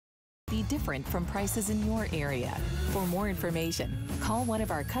be different from prices in your area. For more information, call one of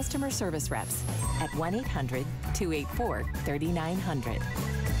our customer service reps at 1-800-284-3900.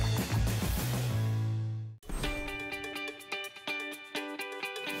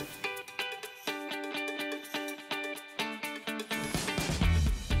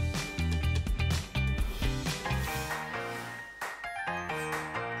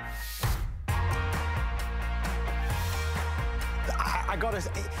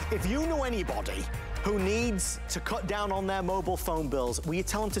 If you know anybody who needs to cut down on their mobile phone bills, will you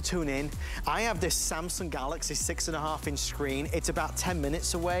tell them to tune in? I have this Samsung Galaxy 6.5-inch screen. It's about 10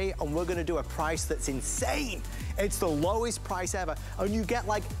 minutes away, and we're gonna do a price that's insane. It's the lowest price ever, and you get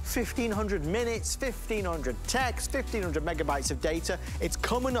like 1,500 minutes, 1,500 texts, 1,500 megabytes of data. It's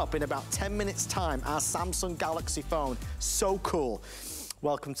coming up in about 10 minutes time, our Samsung Galaxy phone. So cool.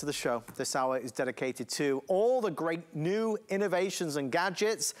 Welcome to the show. This hour is dedicated to all the great new innovations and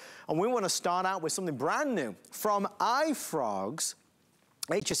gadgets. And we want to start out with something brand new from iFrogs,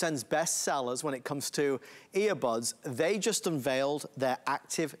 HSN's best sellers when it comes to earbuds. They just unveiled their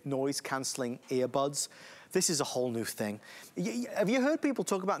active noise cancelling earbuds. This is a whole new thing. Have you heard people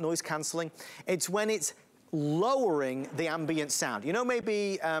talk about noise cancelling? It's when it's lowering the ambient sound. You know,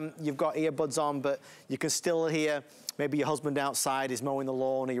 maybe you've got earbuds on, but you can still hear maybe your husband outside is mowing the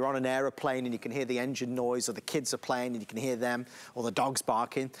lawn, or you're on an aeroplane and you can hear the engine noise, or the kids are playing and you can hear them, or the dog's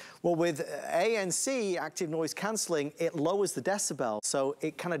barking. Well, with ANC, active noise cancelling, it lowers the decibel, so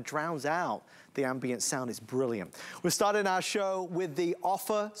it kind of drowns out the ambient sound. Is brilliant. We're starting our show with the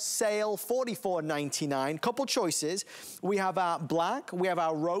offer sale, $44.99. Couple choices. We have our black, we have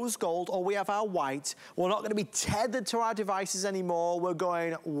our rose gold, or we have our white. We're not going to be tethered to our devices anymore. We're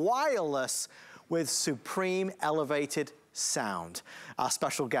going wireless with supreme elevated sound. Our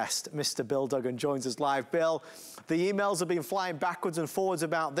special guest, Mr. Bill Duggan, joins us live. Bill, the emails have been flying backwards and forwards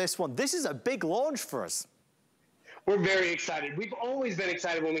about this one. This is a big launch for us. We're very excited. We've always been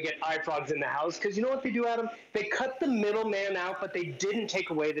excited when we get iFrogs in the house, because you know what they do, Adam? They cut the middleman out, but they didn't take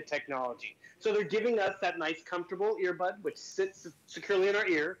away the technology. So they're giving us that nice, comfortable earbud, which sits securely in our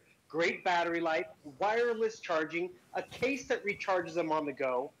ear, great battery life, wireless charging, a case that recharges them on the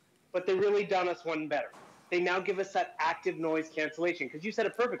go, but they really done us one better. They now give us that active noise cancellation, because you said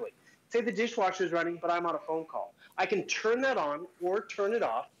it perfectly. Say the dishwasher's running, but I'm on a phone call. I can turn that on or turn it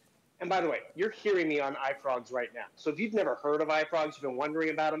off. And by the way, you're hearing me on iFrogs right now. So if you've never heard of iFrogs, you've been wondering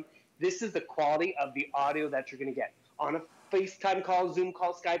about them, this is the quality of the audio that you're gonna get. On a FaceTime call, Zoom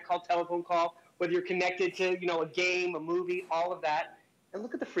call, Skype call, telephone call, whether you're connected to, you know, a game, a movie, all of that. And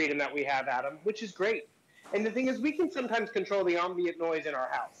look at the freedom that we have, Adam, which is great. And the thing is, we can sometimes control the ambient noise in our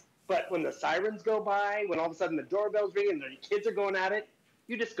house. But when the sirens go by, when all of a sudden the doorbell's ringing and the kids are going at it,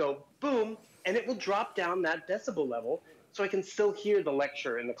 you just go boom, and it will drop down that decibel level so I can still hear the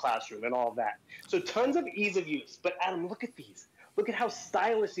lecture in the classroom and all of that. So tons of ease of use. But Adam, look at these. Look at how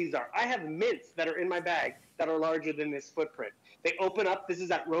stylish these are. I have mints that are in my bag that are larger than this footprint. They open up. This is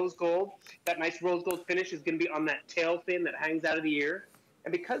that rose gold. That nice rose gold finish is going to be on that tail fin that hangs out of the ear.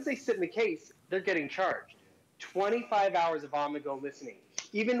 And because they sit in the case, they're getting charged. 25 hours of on-the-go listening.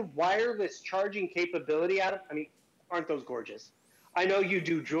 Even wireless charging capability, Adam. I mean, aren't those gorgeous? I know you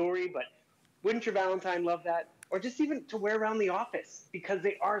do jewelry, but wouldn't your Valentine love that? Or just even to wear around the office, because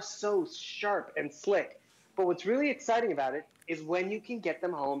they are so sharp and slick. But what's really exciting about it is when you can get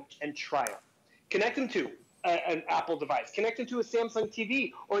them home and try them. Connect them to an Apple device. Connect them to a Samsung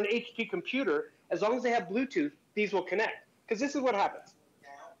TV or an HP computer. As long as they have Bluetooth, these will connect. Because this is what happens.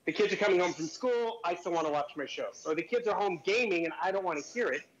 The kids are coming home from school, I still want to watch my show. Or the kids are home gaming and I don't want to hear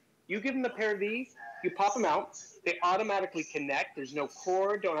it. You give them a pair of these, you pop them out, they automatically connect. There's no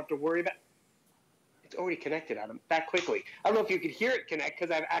cord, don't have to worry about. It's already connected, Adam, that quickly. I don't know if you could hear it connect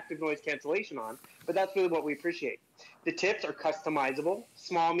because I have active noise cancellation on, but that's really what we appreciate. The tips are customizable,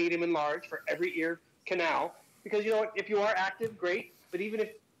 small, medium, and large for every ear canal. Because you know what, if you are active, great. But even if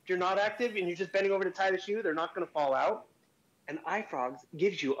you're not active and you're just bending over to tie the shoe, they're not going to fall out. And iFrogs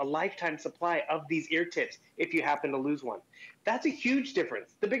gives you a lifetime supply of these ear tips if you happen to lose one. That's a huge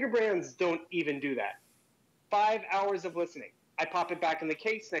difference. The bigger brands don't even do that. 5 hours of listening. I pop it back in the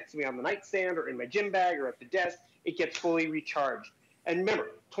case next to me on the nightstand or in my gym bag or at the desk. It gets fully recharged. And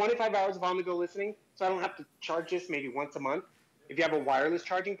remember, 25 hours of on-the-go listening, so I don't have to charge this maybe once a month. If you have a wireless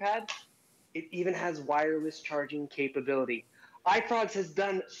charging pad, it even has wireless charging capability. iFrogs has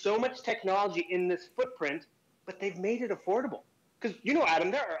done so much technology in this footprint, but they've made it affordable. Because, you know,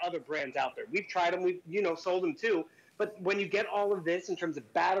 Adam, there are other brands out there. We've tried them, we've, you know, sold them too. But when you get all of this in terms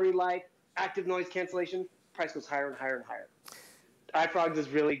of battery life, active noise cancellation, price goes higher and higher and higher. iFrogs has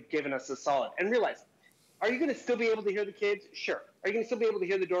really given us a solid. And realize, are you going to still be able to hear the kids? Sure. Are you going to still be able to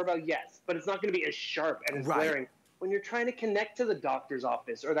hear the doorbell? Yes, but it's not going to be as sharp and as blaring when you're trying to connect to the doctor's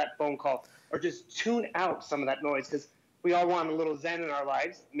office or that phone call, or just tune out some of that noise, because we all want a little zen in our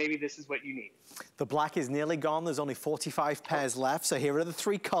lives. Maybe this is what you need. The black is nearly gone. There's only 45 pairs left. So here are the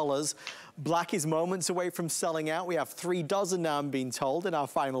 3 colors. Black is moments away from selling out. We have 3 dozen now, I'm being told, in our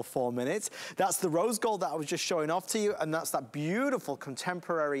final 4 minutes. That's the rose gold that I was just showing off to you. And that's that beautiful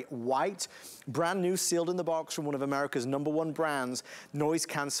contemporary white, brand new, sealed in the box from one of America's #1 brands, noise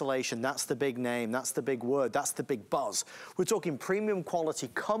cancellation. That's the big name. That's the big word. That's the big buzz. We're talking premium quality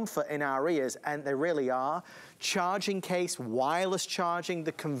comfort in our ears, and they really are. Charging case, wireless charging,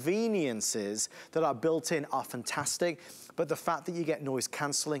 the conveniences that are built in are fantastic, but the fact that you get noise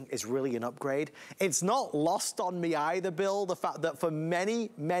cancelling is really an upgrade. It's not lost on me either, Bill, the fact that for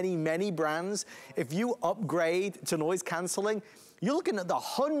many, many, many brands, if you upgrade to noise cancelling, you're looking at the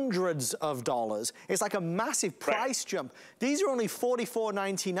hundreds of dollars. It's like a massive price jump. These are only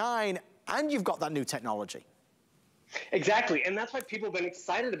 $44.99, and you've got that new technology. Exactly, and that's why people have been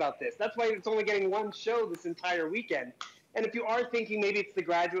excited about this. That's why it's only getting 1 show this entire weekend. And if you are thinking maybe it's the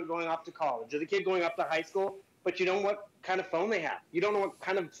graduate going off to college or the kid going up to high school, but you don't know what kind of phone they have, you don't know what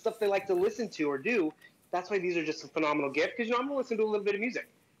kind of stuff they like to listen to or do, that's why these are just a phenomenal gift, because, you know, I'm going to listen to a little bit of music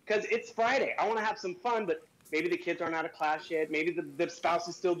because it's Friday. I want to have some fun, but maybe the kids aren't out of class yet. Maybe the spouse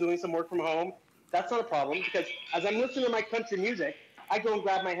is still doing some work from home. That's not a problem, because as I'm listening to my country music, I go and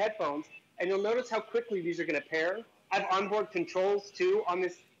grab my headphones, and you'll notice how quickly these are going to pair. I have onboard controls, too, on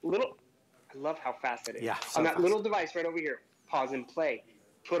this little, I love how fast it is. Yeah, on that little device right over here. Pause and play.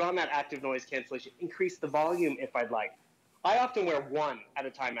 Put on that active noise cancellation. Increase the volume if I'd like. I often wear 1 at a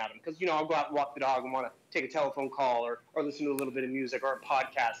time, Adam, because, you know, I'll go out and walk the dog and want to take a telephone call or listen to a little bit of music or a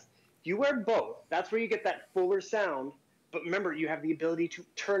podcast. If you wear both, that's where you get that fuller sound. But remember, you have the ability to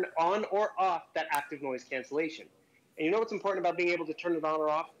turn on or off that active noise cancellation. And you know what's important about being able to turn it on or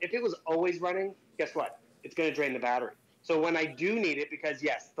off? If it was always running, guess what? It's going to drain the battery. So when I do need it, because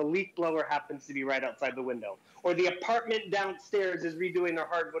yes, the leaf blower happens to be right outside the window, or the apartment downstairs is redoing their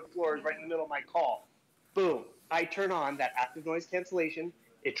hardwood floors right in the middle of my call, boom, I turn on that active noise cancellation.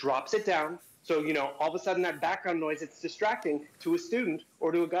 It drops it down. So, you know, all of a sudden that background noise, it's distracting to a student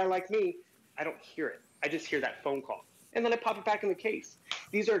or to a guy like me. I don't hear it. I just hear that phone call. And then I pop it back in the case.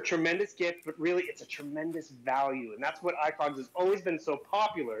 These are a tremendous gift, but really it's a tremendous value. And that's what iFrogs has always been so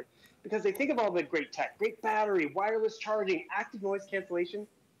popular, because they think of all the great tech, great battery, wireless charging, active noise cancellation,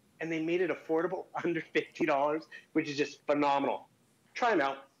 and they made it affordable, under $50, which is just phenomenal. Try them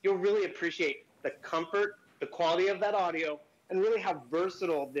out. You'll really appreciate the comfort, the quality of that audio, and really how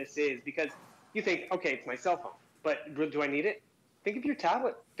versatile this is, because you think, okay, it's my cell phone, but do I need it? Think of your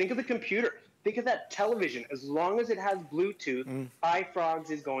tablet. Think of the computer. Think of that television. As long as it has Bluetooth,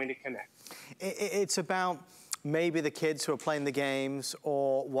 iFrogs is going to connect. It's about maybe the kids who are playing the games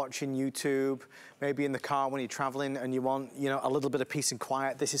or watching YouTube, maybe in the car when you're traveling and you want, you know, a little bit of peace and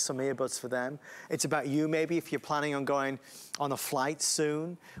quiet. This is some earbuds for them. It's about you, maybe, if you're planning on going on a flight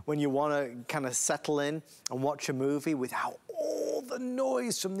soon, when you want to kind of settle in and watch a movie without all the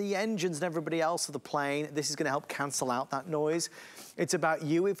noise from the engines and everybody else of the plane. This is going to help cancel out that noise. It's about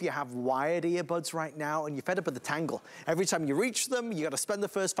you if you have wired earbuds right now and you're fed up with the tangle. Every time you reach them, you got to spend the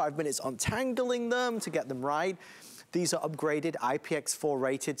first 5 minutes untangling them to get them right. These are upgraded, IPX4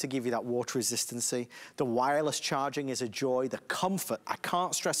 rated to give you that water resistancy. The wireless charging is a joy. The comfort, I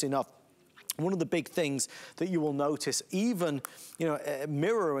can't stress enough. One of the big things that you will notice, even, you know,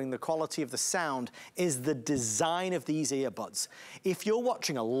 mirroring the quality of the sound, is the design of these earbuds. If you're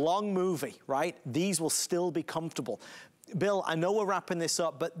watching a long movie, right, these will still be comfortable. Bill, I know we're wrapping this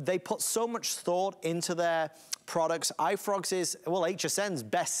up, but they put so much thought into their products. iFrogs is, well, HSN's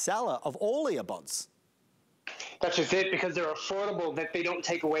bestseller of all earbuds. That's just it, because they're affordable, that they don't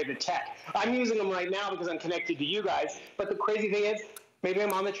take away the tech. I'm using them right now because I'm connected to you guys, but the crazy thing is, maybe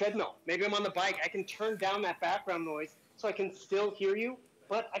I'm on the treadmill, maybe I'm on the bike. I can turn down that background noise so I can still hear you,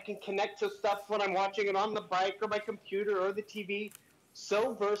 but I can connect to stuff when I'm watching it on the bike or my computer or the TV.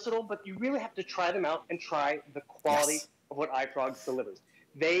 So versatile, but you really have to try them out and try the quality of what iFrogs delivers.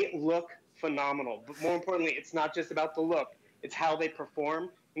 They look phenomenal, but more importantly, it's not just about the look, it's how they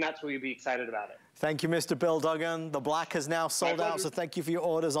perform, and that's where you'll be excited about it. Thank you, Mr. Bill Duggan. The black has now sold out, so thank you for your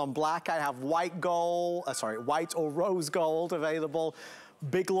orders on black. I have white or rose gold available.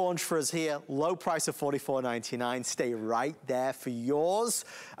 Big launch for us here, low price of $44.99. Stay right there for yours.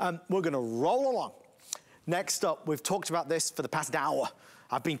 We're gonna roll along. Next up, we've talked about this for the past hour.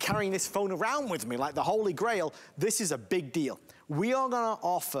 I've been carrying this phone around with me like the Holy Grail. This is a big deal. We are gonna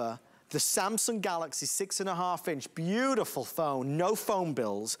offer the Samsung Galaxy 6.5-inch beautiful phone, no phone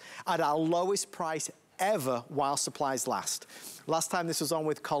bills, at our lowest price forever while supplies last. Last time this was on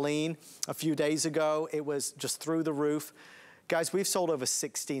with Colleen a few days ago, it was just through the roof. Guys, we've sold over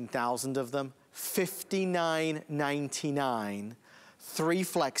 16,000 of them, $59.99. 3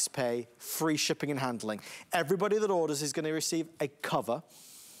 flex pay, free shipping and handling. Everybody that orders is gonna receive a cover.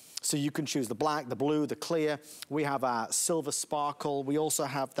 So you can choose the black, the blue, the clear. We have our silver sparkle. We also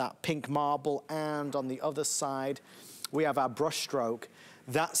have that pink marble. And on the other side, we have our brush stroke.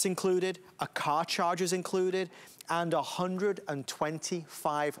 That's included, a car charger's included, and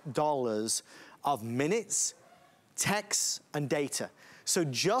 $125 of minutes, texts, and data. So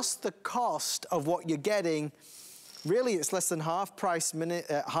just the cost of what you're getting, really it's less than half price,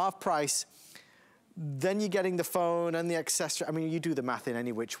 then you're getting the phone and the accessory. I mean, you do the math in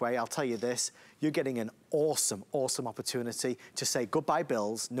any which way. I'll tell you this, you're getting an awesome, awesome opportunity to say goodbye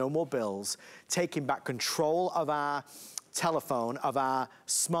bills, no more bills, taking back control of our telephone, of our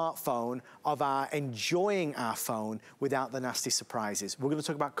smartphone, of our enjoying our phone without the nasty surprises. We're gonna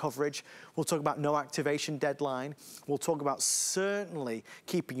talk about coverage. We'll talk about no activation deadline. We'll talk about certainly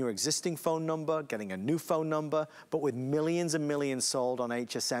keeping your existing phone number, getting a new phone number, but with millions and millions sold on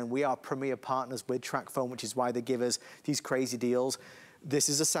HSN, we are premier partners with TracFone, which is why they give us these crazy deals. This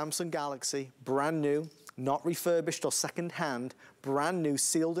is a Samsung Galaxy, brand new, not refurbished or secondhand, brand new,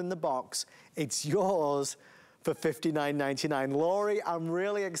 sealed in the box. It's yours for $59.99. Lori, I'm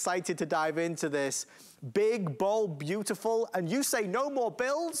really excited to dive into this. Big, bold, beautiful, and you say no more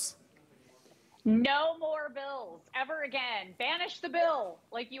bills? No more bills ever again. Banish the bill,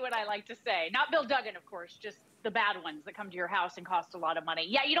 like you and I like to say. Not Bill Duggan, of course, just the bad ones that come to your house and cost a lot of money.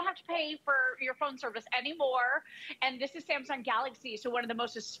 Yeah, you don't have to pay for your phone service anymore. And this is Samsung Galaxy, so one of the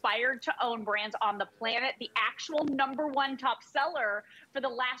most aspired to own brands on the planet. The actual #1 top seller for the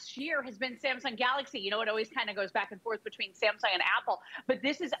last year has been Samsung Galaxy. You know, it always kind of goes back and forth between Samsung and Apple, but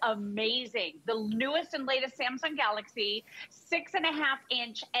this is amazing. The newest and latest Samsung Galaxy,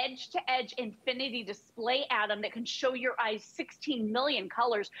 6.5-inch edge-to-edge infinity display, Adam, that can show your eyes 16 million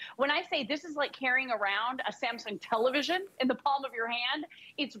colors. When I say this is like carrying around a Samsung television in the palm of your hand,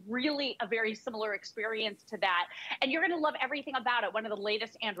 it's really a very similar experience to that. And you're going to love everything about it. One of the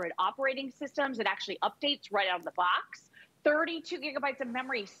latest Android operating systems. It actually updates right out of the box. 32 gigabytes of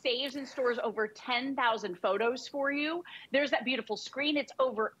memory, saves and stores over 10,000 photos for you. There's that beautiful screen. It's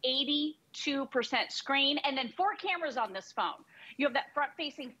over 82% screen, and then 4 cameras on this phone. You have that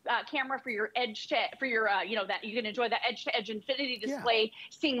front-facing camera for your you know, that you can enjoy that edge-to-edge infinity display,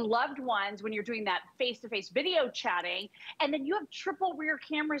 seeing loved ones when you're doing that face-to-face video chatting. And then you have triple rear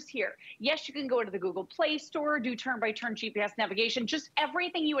cameras here. Yes, you can go to the Google Play Store, do turn-by-turn GPS navigation, just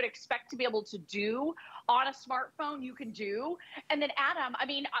everything you would expect to be able to do on a smartphone you can do. And then Adam, I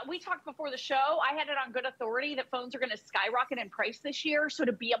mean, we talked before the show, I had it on good authority that phones are going to skyrocket in price this year. So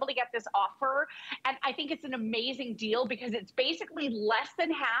to be able to get this offer, and I think it's an amazing deal because it's basically less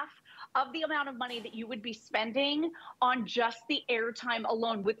than half of the amount of money that you would be spending on just the airtime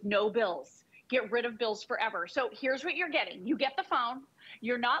alone with no bills. Get rid of bills forever. So here's what you're getting. You get the phone.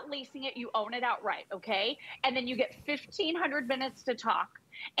 You're not leasing it. You own it outright, okay? And then you get 1,500 minutes to talk.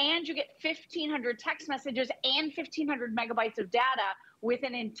 And you get 1,500 text messages and 1,500 megabytes of data with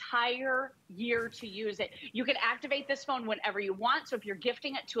an entire year to use it. You can activate this phone whenever you want. So if you're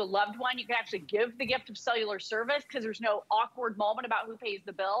gifting it to a loved one, you can actually give the gift of cellular service because there's no awkward moment about who pays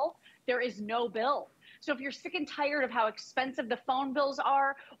the bill. There is no bill. So if you're sick and tired of how expensive the phone bills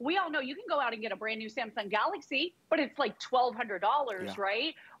are, we all know you can go out and get a brand new Samsung Galaxy, but it's like $1,200,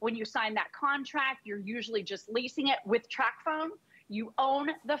 right? When you sign that contract, you're usually just leasing it with TracFone. You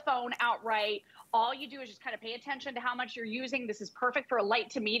own the phone outright. All you do is just kind of pay attention to how much you're using. This is perfect for a light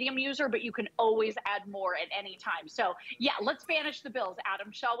to medium user, but you can always add more at any time. So yeah, let's banish the bills, Adam,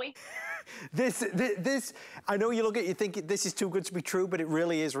 shall we? This, I know you look at it, you think this is too good to be true, but it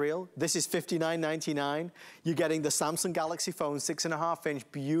really is real. This is $59.99. You're getting the Samsung Galaxy phone, 6.5-inch,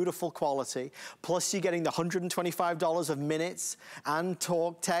 beautiful quality. Plus you're getting the $125 of minutes and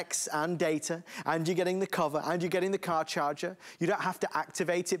talk, text, and data. And you're getting the cover, and you're getting the car charger. You don't have to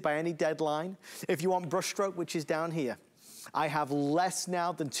activate it by any deadline. If you want brushstroke, which is down here, I have less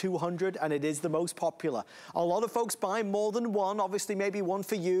now than 200, and it is the most popular. A lot of folks buy more than one, obviously maybe one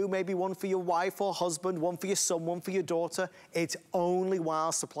for you, maybe one for your wife or husband, one for your son, one for your daughter. It's only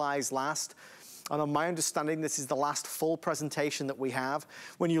while supplies last. And on my understanding, this is the last full presentation that we have.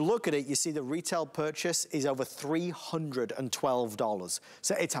 When you look at it, you see the retail purchase is over $312.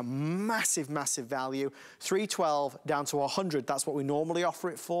 So it's a massive, massive value. $312 down to $100, that's what we normally offer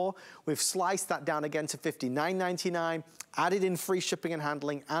it for. We've sliced that down again to $59.99, added in free shipping and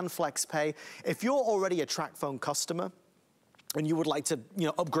handling and flex pay. If you're already a TracFone customer and you would like to,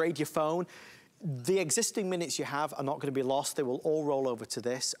 upgrade your phone, The existing minutes you have are not going to be lost. They will all roll over to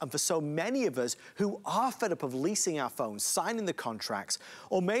this. And for so many of us who are fed up of leasing our phones, signing the contracts,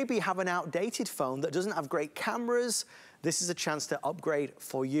 or maybe have an outdated phone that doesn't have great cameras, this is a chance to upgrade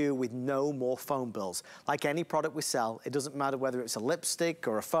for you with no more phone bills. Like any product we sell, it doesn't matter whether it's a lipstick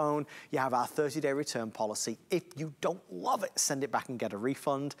or a phone, you have our 30-day return policy. If you don't love it, send it back and get a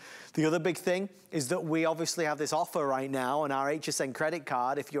refund. The other big thing is that we obviously have this offer right now on our HSN credit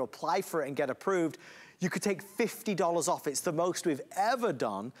card. If you apply for it and get approved, you could take $50 off. It's the most we've ever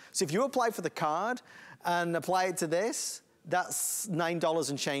done. So if you apply for the card and apply it to this, that's $9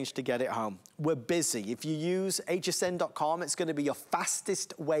 and change to get it home. We're busy. If you use hsn.com, it's going to be your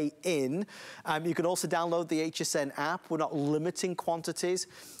fastest way in. You can also download the HSN app. We're not limiting quantities.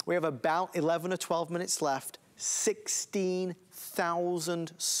 We have about 11 or 12 minutes left.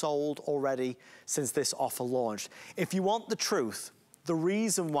 16,000 sold already since this offer launched. If you want the truth, the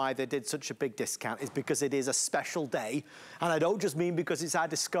reason why they did such a big discount is because it is a special day. And I don't just mean because it's our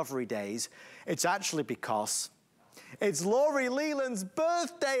discovery days. It's actually because it's Lori Leland's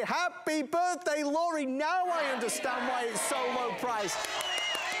birthday. Happy birthday, Lori. Now I understand why it's so low priced.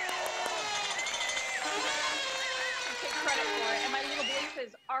 Take credit for it. And my little boy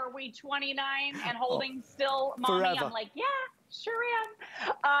says, are we 29 and holding still, Mommy? Forever. I'm like, yeah. Sure am.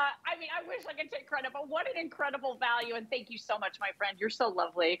 I mean, I wish I could take credit, but what an incredible value. And thank you so much, my friend. You're so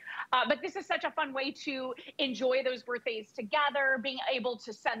lovely. But this is such a fun way to enjoy those birthdays together, being able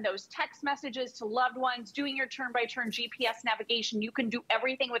to send those text messages to loved ones, doing your turn-by-turn GPS navigation. You can do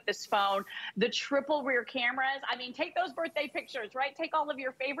everything with this phone. The triple rear cameras. I mean, take those birthday pictures, right? Take all of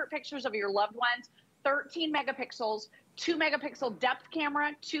your favorite pictures of your loved ones. 13 megapixels, 2 megapixel depth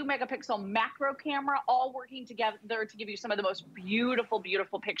camera, 2 megapixel macro camera, all working together to give you some of the most beautiful,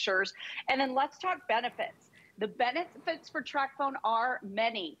 beautiful pictures. And then let's talk benefits. The benefits for TracFone are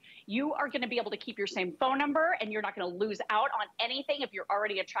many. You are going to be able to keep your same phone number, and you're not going to lose out on anything. If you're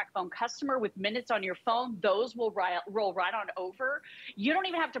already a TracFone customer with minutes on your phone, those will roll right on over. You don't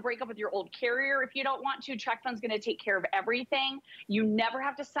even have to break up with your old carrier if you don't want to. TracFone's going to take care of everything. You never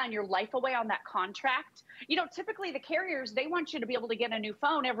have to sign your life away on that contract. You know, typically the carriers, they want you to be able to get a new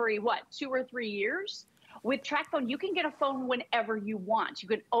phone every, 2 or 3 years? With TracFone, you can get a phone whenever you want. You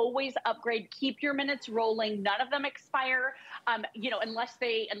can always upgrade, keep your minutes rolling. None of them expire, you know, unless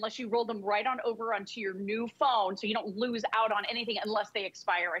you roll them right on over onto your new phone. So you don't lose out on anything unless they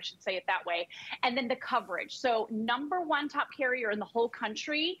expire, I should say it that way. And then the coverage. So #1 top carrier in the whole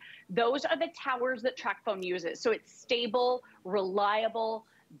country, those are the towers that TracFone uses. So it's stable, reliable,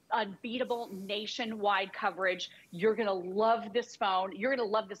 unbeatable nationwide coverage. You're going to love this phone. You're going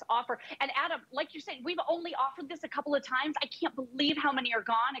to love this offer. And Adam, like you said, we've only offered this a couple of times. I can't believe how many are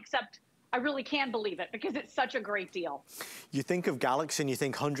gone, except I really can believe it because it's such a great deal. You think of Galaxy and you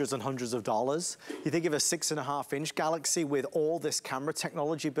think hundreds and hundreds of dollars. You think of a 6.5-inch Galaxy with all this camera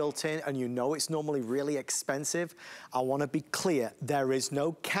technology built in, and you know it's normally really expensive. I want to be clear, there is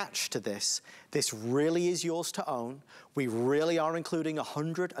no catch to this. This really is yours to own. We really are including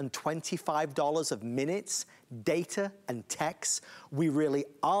 $125 of minutes, data, and texts. We really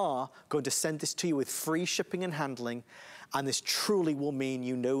are going to send this to you with free shipping and handling. And this truly will mean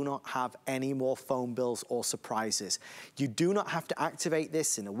you do not have any more phone bills or surprises. You do not have to activate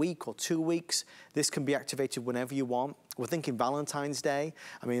this in a week or 2 weeks. This can be activated whenever you want. We're thinking Valentine's Day.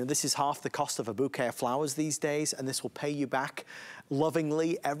 I mean, this is half the cost of a bouquet of flowers these days, and this will pay you back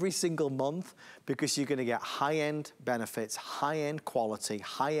lovingly every single month because you're gonna get high-end benefits, high-end quality,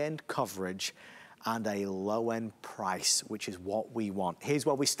 high-end coverage, and a low-end price, which is what we want. Here's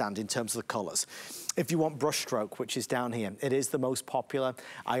where we stand in terms of the colors. If you want brushstroke, which is down here, it is the most popular.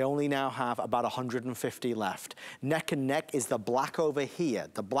 I only now have about 150 left. Neck and neck is the black over here,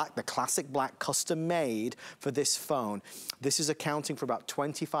 the black, the classic black, custom made for this phone. This is accounting for about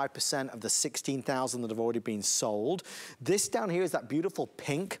 25% of the 16,000 that have already been sold. This down here is that beautiful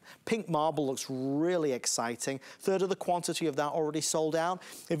pink. Pink marble looks really exciting. Third of the quantity of that already sold out.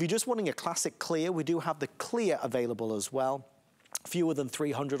 If you're just wanting a classic clear, we do have the clear available as well. Fewer than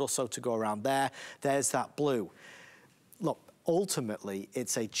 300 or so to go around there. There's that blue. Look, ultimately,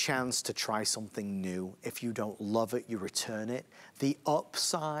 it's a chance to try something new. If you don't love it, you return it. The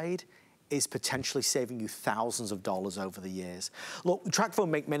upside is potentially saving you thousands of dollars over the years. Look, TracFone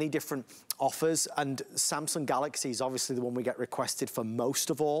make many different offers, and Samsung Galaxy is obviously the one we get requested for most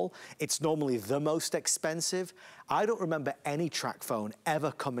of all. It's normally the most expensive. I don't remember any TracFone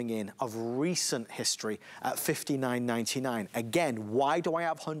ever coming in of recent history at $59.99. Again, why do I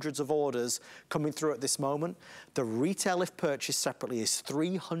have hundreds of orders coming through at this moment? The retail, if purchased separately, is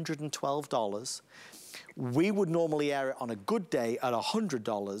 $312. We would normally air it on a good day at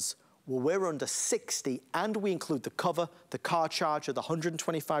 $100. Well, we're under 60, and we include the cover, the car charger, the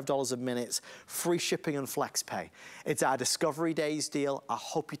 $125 a minute, free shipping and flex pay. It's our Discovery Days deal. I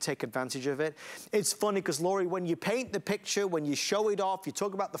hope you take advantage of it. It's funny because, Lori, when you paint the picture, when you show it off, you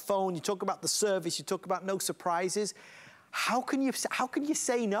talk about the phone, you talk about the service, you talk about no surprises, how can you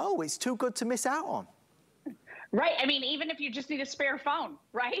say no? It's too good to miss out on. Right. I mean, even if you just need a spare phone,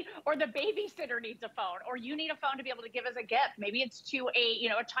 right? Or the babysitter needs a phone, or you need a phone to be able to give as a gift. Maybe it's to a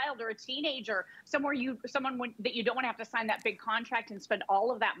child or a teenager, someone that you don't want to have to sign that big contract and spend all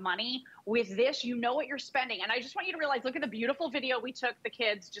of that money. With this, you know what you're spending. And I just want you to realize, look at the beautiful video we took, the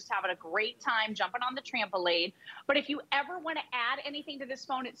kids just having a great time jumping on the trampoline. But if you ever want to add anything to this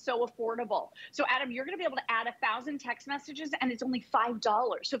phone, it's so affordable. So Adam, you're going to be able to add 1,000 text messages, and it's only $5.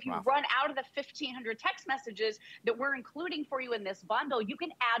 So if you run out of the 1,500 text messages that we're including for you in this bundle, you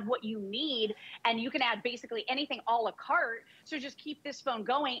can add what you need, and you can add basically anything a la carte. So just keep this phone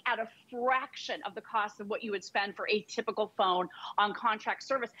going at a fraction of the cost of what you would spend for a typical phone on contract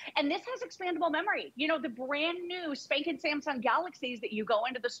service. And this has expandable memory. You know, the brand new spanking Samsung Galaxies that you go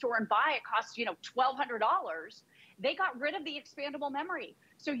into the store and buy, it costs, $1,200. They got rid of the expandable memory.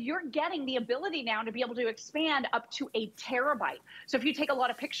 So you're getting the ability now to be able to expand up to 1 terabyte. So if you take a lot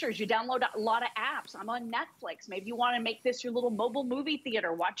of pictures, you download a lot of apps. I'm on Netflix. Maybe you want to make this your little mobile movie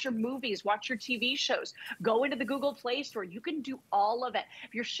theater, watch your movies, watch your TV shows, go into the Google Play Store. You can do all of it.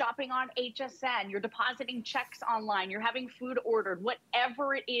 If you're shopping on HSN, you're depositing checks online, you're having food ordered,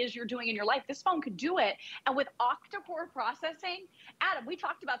 whatever it is you're doing in your life, this phone could do it. And with octa-core processing, Adam, we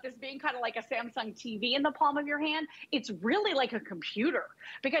talked about this being kind of like a Samsung TV in the palm of your hand. It's really like a computer,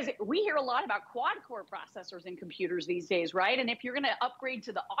 because we hear a lot about quad-core processors in computers these days, right? And if you're going to upgrade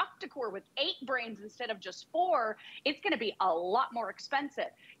to the octa-core with 8 brains instead of just 4, it's going to be a lot more expensive.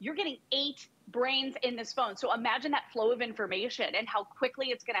 You're getting 8 brains in this phone. So imagine that flow of information and how quickly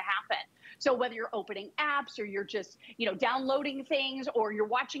it's going to happen. So whether you're opening apps or you're just, downloading things or you're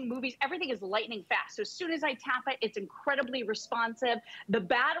watching movies, everything is lightning fast. So as soon as I tap it, it's incredibly responsive. The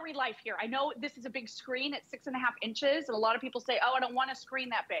battery life here, I know this is a big screen at 6.5 inches. And a lot of people say, oh, I don't want a screen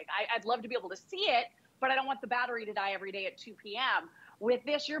that big. I'd love to be able to see it, but I don't want the battery to die every day at 2 p.m. With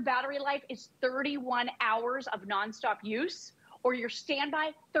this, your battery life is 31 hours of nonstop use, or your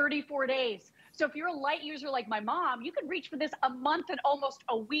standby 34 days. So if you're a light user like my mom, you can reach for this a month and almost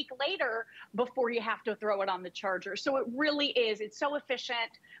a week later before you have to throw it on the charger. So it really is. It's so efficient.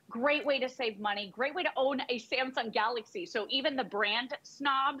 Great way to save money. Great way to own a Samsung Galaxy. So even the brand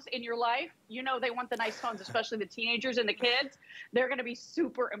snobs in your life, they want the nice phones, especially the teenagers and the kids. They're going to be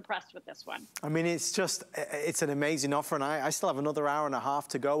super impressed with this one. I mean, it's an amazing offer. And I still have another hour and a half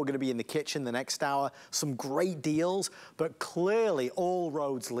to go. We're going to be in the kitchen the next hour. Some great deals, but clearly all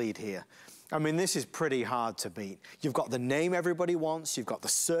roads lead here. I mean, this is pretty hard to beat. You've got the name everybody wants, you've got the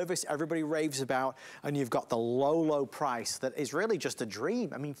service everybody raves about, and you've got the low, low price that is really just a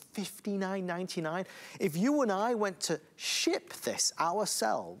dream. I mean, $59.99. If you and I went to ship this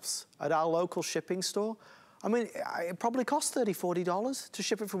ourselves at our local shipping store, I mean, it probably costs $30, $40 to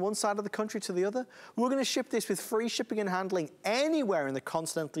ship it from one side of the country to the other. We're going to ship this with free shipping and handling anywhere in the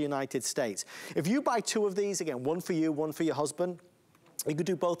continental United States. If you buy 2 of these, again, one for you, one for your husband, you could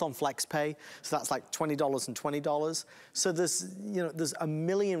do both on flex pay, so that's like $20 and $20. So there's a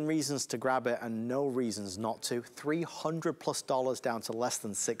million reasons to grab it and no reasons not to. $300+ down to less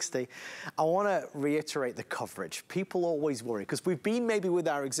than 60. I want to reiterate the coverage. People always worry because we've been maybe with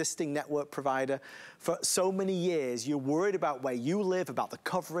our existing network provider for so many years. You're worried about where you live, about the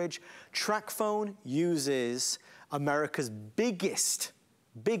coverage. TracFone uses America's biggest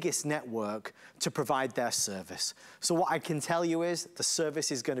network to provide their service. So what I can tell you is the service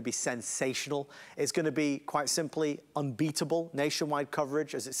is going to be sensational. It's going to be, quite simply, unbeatable nationwide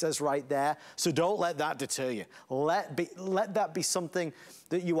coverage, as it says right there. So don't let that deter you. Let that be something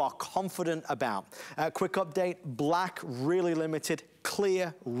that you are confident about. Quick update, black, really limited.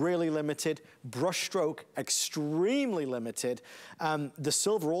 Clear, really limited. Brushstroke, extremely limited. The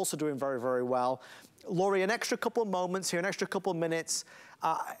silver also doing very, very well. Lori, an extra couple of moments here, an extra couple of minutes.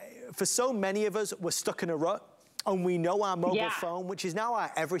 For so many of us, we're stuck in a rut. And we know our mobile phone, which is now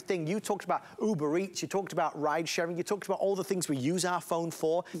our everything. You talked about Uber Eats, you talked about ride sharing, you talked about all the things we use our phone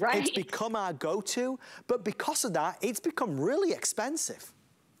for. Right. It's become our go-to, but because of that, it's become really expensive.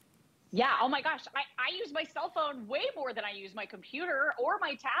 Yeah, oh my gosh, I use my cell phone way more than I use my computer or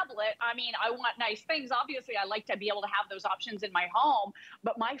my tablet. I mean, I want nice things. Obviously, I like to be able to have those options in my home,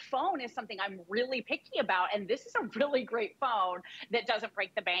 but my phone is something I'm really picky about. And this is a really great phone that doesn't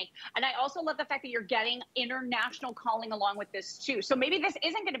break the bank. And I also love the fact that you're getting international calling along with this too. So maybe this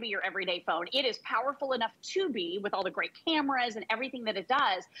isn't going to be your everyday phone. It is powerful enough to be with all the great cameras and everything that it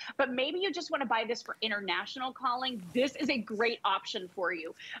does. But maybe you just want to buy this for international calling. This is a great option for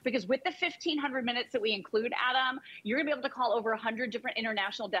you, because with the 1,500 minutes that we include, Adam, you're gonna be able to call over 100 different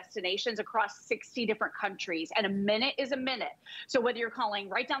international destinations across 60 different countries. And a minute is a minute. So whether you're calling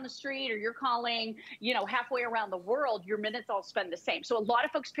right down the street or you're calling, you know, halfway around the world, your minutes all spend the same. So a lot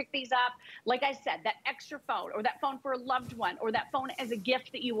of folks pick these up. Like I said, that extra phone, or that phone for a loved one, or that phone as a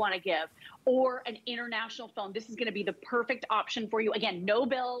gift that you wanna give, or an international phone. This is gonna be the perfect option for you. Again, no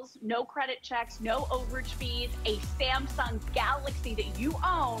bills, no credit checks, no overage fees, a Samsung Galaxy that you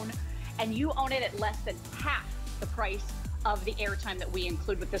own, and you own it at less than half the price of the airtime that we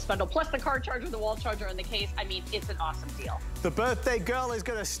include with this bundle, plus the car charger, the wall charger, and the case. I mean, it's an awesome deal. The birthday girl is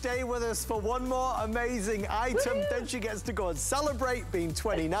going to stay with us for one more amazing item. Woo! Then she gets to go and celebrate being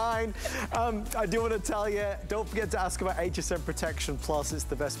 29. I do want to tell you, don't forget to ask about HSN Protection Plus. It's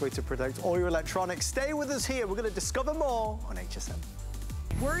the best way to protect all your electronics. Stay with us here. We're going to discover more on HSN.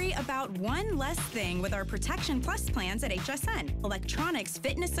 Worry about one less thing with our Protection Plus plans at HSN. Electronics,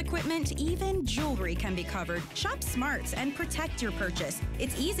 fitness equipment, even jewelry can be covered. Shop smart and protect your purchase.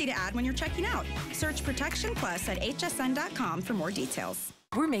 It's easy to add when you're checking out. Search Protection Plus at hsn.com for more details.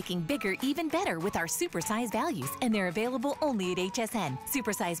 We're making bigger even better with our supersize values, and they're available only at HSN.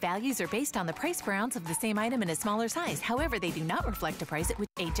 Supersize values are based on the price per ounce of the same item in a smaller size. However, they do not reflect a price at which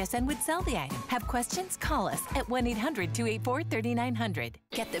HSN would sell the item. Have questions? Call us at 1-800-284-3900.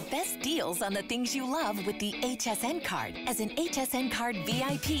 Get the best deals on the things you love with the HSN card. As an HSN card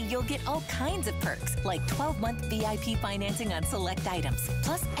VIP, you'll get all kinds of perks, like 12-month VIP financing on select items,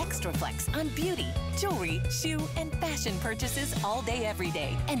 plus extra flex on beauty, jewelry, shoe, and fashion purchases all day, every day.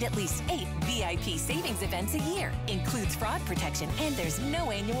 And at least 8 VIP savings events a year. Includes fraud protection, and there's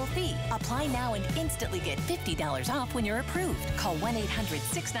no annual fee. Apply now and instantly get $50 off when you're approved. Call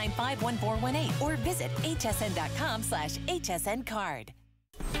 1-800-695-1418 or visit hsn.com/HSN card.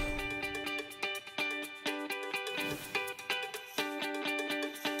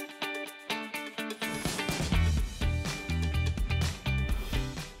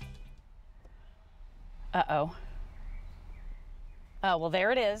 Uh-oh. Oh, well,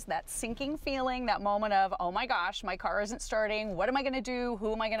 there it is, that sinking feeling, that moment of, oh my gosh, my car isn't starting. What am I gonna do?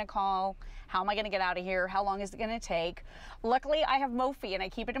 Who am I gonna call? How am I gonna get out of here? How long is it gonna take? Luckily, I have Mophie and I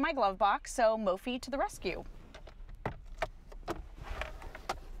keep it in my glove box, so Mophie to the rescue.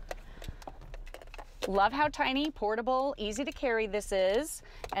 Love how tiny, portable, easy to carry this is.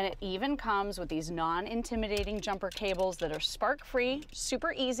 And it even comes with these non-intimidating jumper cables that are spark-free,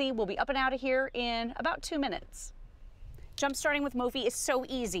 super easy. We'll be up and out of here in about 2 minutes. Jump starting with Mophie is so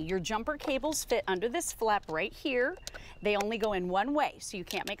easy. Your jumper cables fit under this flap right here. They only go in one way, so you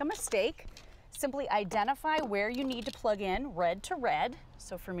can't make a mistake. Simply identify where you need to plug in, red to red.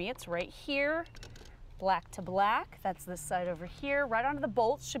 So for me, it's right here, black to black. That's this side over here. Right onto the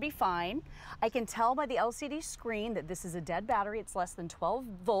bolts should be fine. I can tell by the LCD screen that this is a dead battery. It's less than 12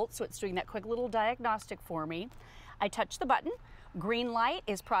 volts, so it's doing that quick little diagnostic for me. I touch the button. Green light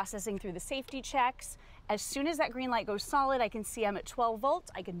is processing through the safety checks. As soon as that green light goes solid, I can see I'm at 12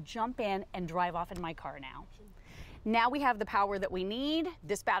 volts. I can jump in and drive off in my car now. Now we have the power that we need.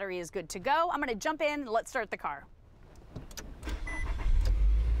 This battery is good to go. I'm gonna jump in, let's start the car.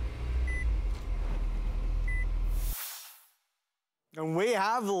 And we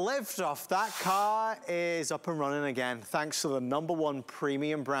have liftoff. That car is up and running again, thanks to the #1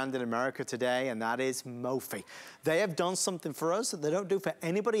 premium brand in America today, and that is Mophie. They have done something for us that they don't do for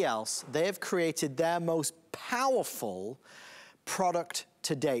anybody else. They have created their most powerful product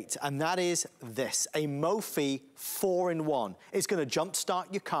to date, and that is this, a Mophie 4-in-1. It's gonna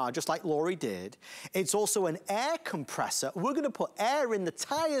jumpstart your car just like Lori did. It's also an air compressor. We're gonna put air in the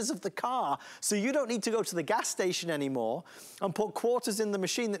tires of the car so you don't need to go to the gas station anymore and put quarters in the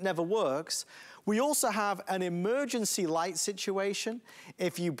machine that never works. We also have an emergency light situation.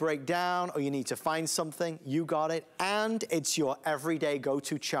 If you break down or you need to find something, you got it. And it's your everyday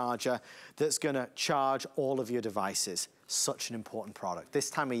go-to charger that's gonna charge all of your devices. Such an important product. This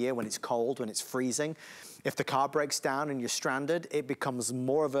time of year when it's cold, when it's freezing, if the car breaks down and you're stranded, it becomes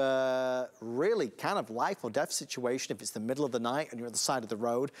more of a really kind of life or death situation if it's the middle of the night and you're at the side of the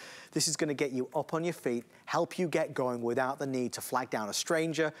road. This is gonna get you up on your feet, help you get going without the need to flag down a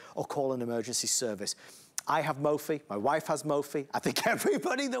stranger or call an emergency service. I have Mophie, my wife has Mophie. I think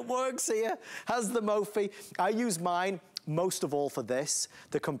everybody that works here has the Mophie. I use mine most of all for this,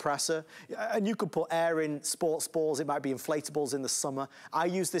 the compressor. And you could put air in sports balls, it might be inflatables in the summer. I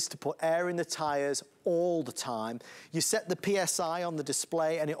use this to put air in the tires all the time. You set the PSI on the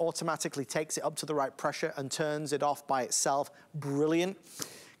display and it automatically takes it up to the right pressure and turns it off by itself. Brilliant.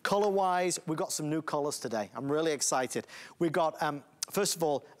 Color-wise, we've got some new colors today. I'm really excited. We got, first of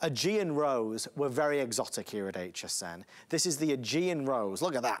all, Aegean Rose. We're very exotic here at HSN. This is the Aegean Rose.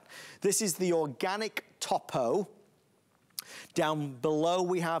 Look at that. This is the organic topo. Down below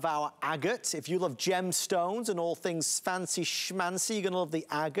we have our agate. If you love gemstones and all things fancy schmancy, you're gonna love the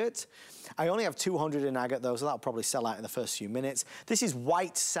agate. I only have 200 in agate though, so that'll probably sell out in the first few minutes. This is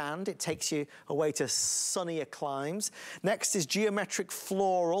white sand. It takes you away to sunnier climes. Next is geometric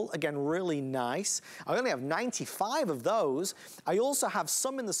floral. Again, really nice. I only have 95 of those. I also have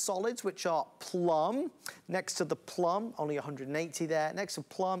some in the solids, which are plum. Next to the plum, only 180 there. Next to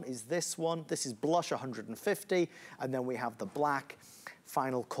plum is this one. This is blush, 150. And then we have the black.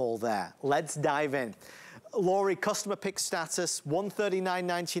 Final call there. Let's dive in. Lori, customer pick status,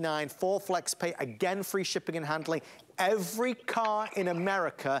 $139.99, 4 flex pay, again, free shipping and handling. Every car in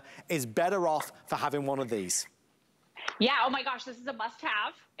America is better off for having one of these. Yeah, oh my gosh, this is a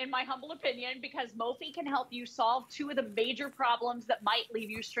must-have, in my humble opinion, because Mophie can help you solve two of the major problems that might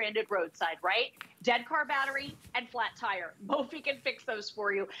leave you stranded roadside, right? Dead car battery and flat tire. Mophie can fix those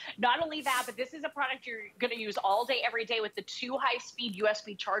for you. Not only that, but this is a product you're going to use all day, every day with the 2 high-speed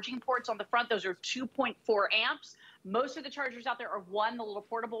USB charging ports on the front. Those are 2.4 amps. Most of the chargers out there are 1, the little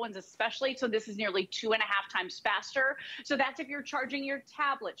portable ones especially, so this is nearly 2.5 times faster. So that's if you're charging your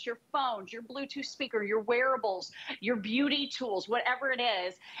tablets, your phones, your Bluetooth speaker, your wearables, your beauty tools, whatever it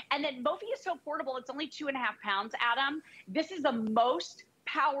is. And then Mophie is so portable, it's only 2.5 pounds, Adam. This is the most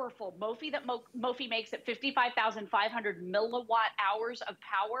powerful Mophie that Mophie makes at 55,500 milliwatt hours of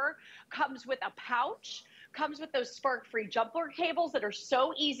power. Comes with a pouch, comes with those spark-free jumper cables that are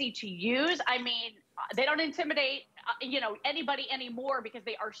so easy to use. I mean, they don't intimidate anybody anymore because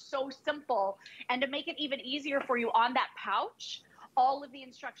they are so simple. And to make it even easier for you on that pouch, all of the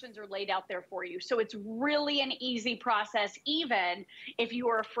instructions are laid out there for you. So it's really an easy process, even if you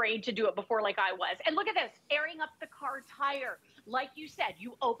were afraid to do it before like I was. And look at this, airing up the car tire. Like you said,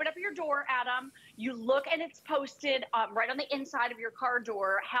 you open up your door, Adam, you look and it's posted right on the inside of your car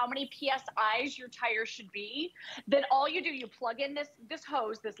door how many PSIs your tire should be. Then all you do, you plug in this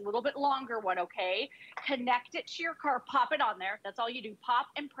hose, this little bit longer one, okay? Connect it to your car, pop it on there. That's all you do, pop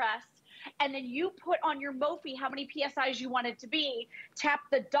and press. And then you put on your Mophie how many PSIs you want it to be, tap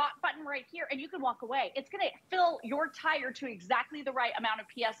the dot button right here, and you can walk away. It's going to fill your tire to exactly the right amount of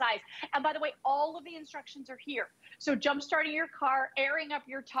PSIs. And by the way, all of the instructions are here. So jump starting your car, airing up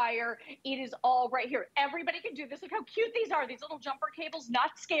your tire, it is all right here. Everybody can do this. Look how cute these are, these little jumper cables,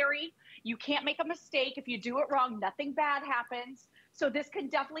 not scary. You can't make a mistake. If you do it wrong, nothing bad happens. So this can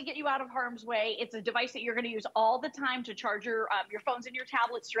definitely get you out of harm's way. It's a device that you're going to use all the time to charge your phones and your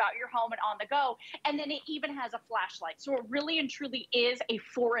tablets throughout your home and on the go. And then it even has a flashlight. So it really and truly is a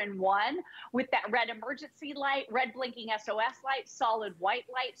 4-in-1 with that red emergency light, red blinking SOS light, solid white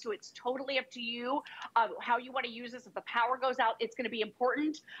light. So it's totally up to you how you want to use this. If the power goes out, it's going to be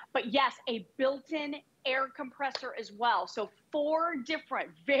important. But yes, a built-in air compressor as well. So 4 different,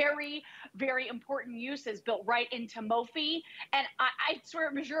 very, very important uses built right into Mophie. And I swear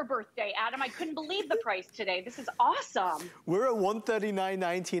it was your birthday, Adam. I couldn't believe the price today. This is awesome. We're at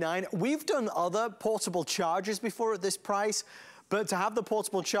 $139.99. We've done other portable chargers before at this price. But to have the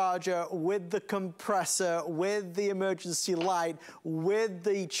portable charger with the compressor, with the emergency light, with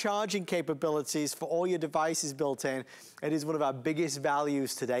the charging capabilities for all your devices built in, it is one of our biggest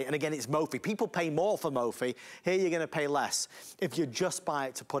values today. And again, it's Mophie. People pay more for Mophie. Here you're gonna pay less. If you just buy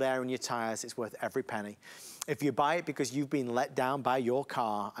it to put air in your tires, it's worth every penny. If you buy it because you've been let down by your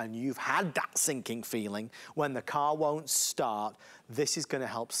car and you've had that sinking feeling when the car won't start, this is gonna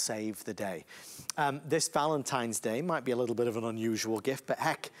help save the day. This Valentine's Day might be a little bit of an unusual gift, but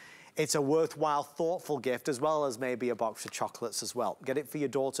heck, it's a worthwhile, thoughtful gift, as well as maybe a box of chocolates as well. Get it for your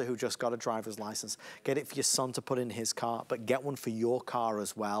daughter who just got a driver's license. Get it for your son to put in his car, but get one for your car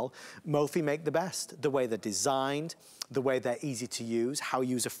as well. Mophie make the best. The way they're designed, the way they're easy to use, how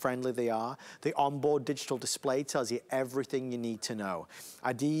user-friendly they are. The onboard digital display tells you everything you need to know.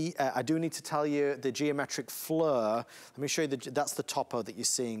 I do need to tell you the geometric fleur. Let me show you, that's the topo that you're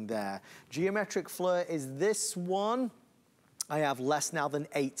seeing there. Geometric fleur is this one. I have less now than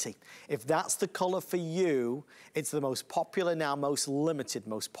 80. If that's the color for you, it's the most popular now, most limited,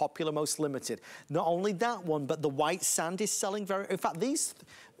 most popular, most limited. Not only that one, but the white sand is selling very, in fact, these,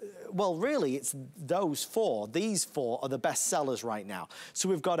 well, really, it's those four. These four are the best sellers right now. So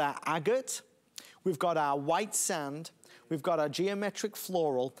we've got our agate, we've got our white sand, we've got our geometric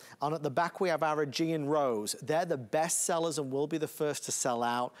floral, and at the back we have our Aegean rose. They're the best sellers and will be the first to sell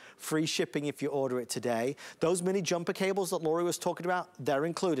out. Free shipping if you order it today. Those mini jumper cables that Lori was talking about, they're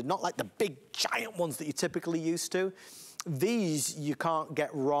included. Not like the big giant ones that you're typically used to. These you can't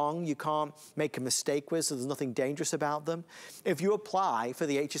get wrong, you can't make a mistake with, so there's nothing dangerous about them. If you apply for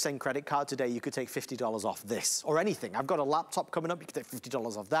the HSN credit card today, you could take $50 off this, or anything. I've got a laptop coming up, you could take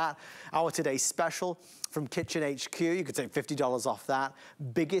 $50 off that. Our today's special from Kitchen HQ, you could take $50 off that.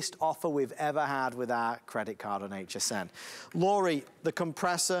 Biggest offer we've ever had with our credit card on HSN. Lori, the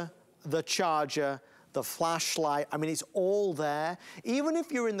compressor, the charger, the flashlight, I mean, it's all there. Even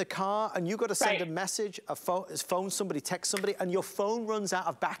if you're in the car and you've got to send a message, phone somebody, text somebody, and your phone runs out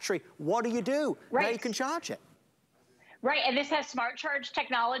of battery, what do? Now you can charge it. Right, and this has smart charge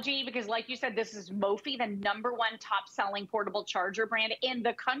technology because like you said, this is Mophie, the #1 top selling portable charger brand in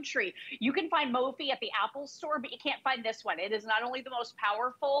the country. You can find Mophie at the Apple store, but you can't find this one. It is not only the most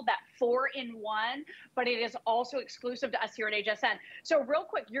powerful, that 4-in-1, but it is also exclusive to us here at HSN. So real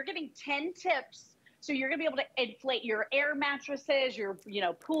quick, you're getting 10 tips. So you're gonna be able to inflate your air mattresses, your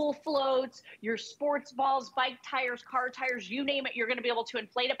pool floats, your sports balls, bike tires, car tires, you name it, you're gonna be able to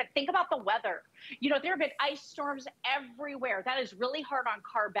inflate it. But think about the weather. There have been ice storms everywhere. That is really hard on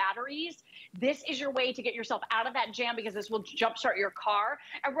car batteries. This is your way to get yourself out of that jam because this will jumpstart your car.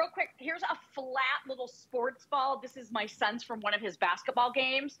 And real quick, here's a flat little sports ball. This is my son's from one of his basketball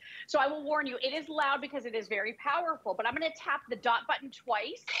games. So I will warn you, it is loud because it is very powerful, but I'm gonna tap the dot button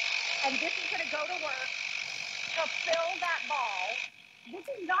twice, and this is gonna go to work to fill that ball. This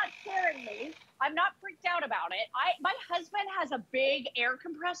is not scaring me. I'm not freaked out about it. My husband has a big air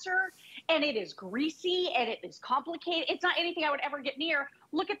compressor and it is greasy and it is complicated. It's not anything I would ever get near.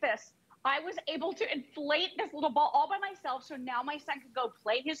 Look at this. I was able to inflate this little ball all by myself, so now my son can go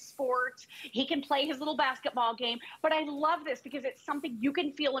play his sports. He can play his little basketball game. But I love this because it's something you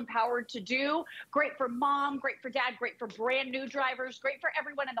can feel empowered to do. Great for mom, great for dad, great for brand new drivers, great for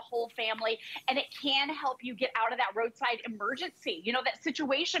everyone in the whole family. And it can help you get out of that roadside emergency. That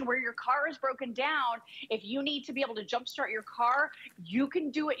situation where your car is broken down. If you need to be able to jumpstart your car, you can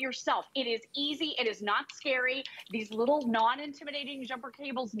do it yourself. It is easy. It is not scary. These little non-intimidating jumper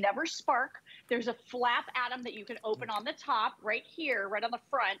cables never spark. There's a flap atom that you can open on the top right here, right on the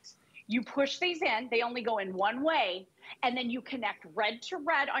front. You push these in, they only go in one way, and then you connect red to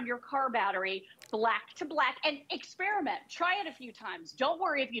red on your car battery, black to black, and experiment. Try it a few times. Don't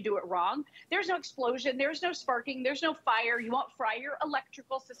worry if you do it wrong. There's no explosion, there's no sparking, there's no fire. You won't fry your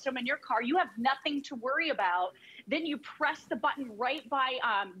electrical system in your car. You have nothing to worry about. Then you press the button right by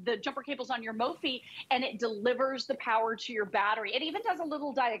the jumper cables on your Mophie, and it delivers the power to your battery. It even does a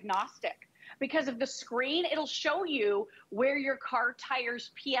little diagnostic. Because of the screen, it'll show you where your car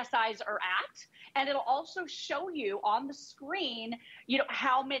tires PSIs are at, and it'll also show you on the screen,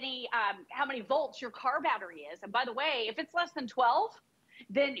 how many volts your car battery is. And by the way, if it's less than 12,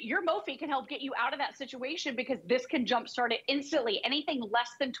 then your Mophie can help get you out of that situation because this can jumpstart it instantly. Anything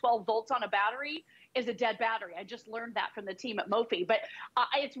less than 12 volts on a battery is a dead battery. I just learned that from the team at Mophie. But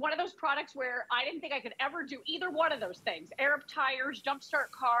it's one of those products where I didn't think I could ever do either one of those things. Air up tires,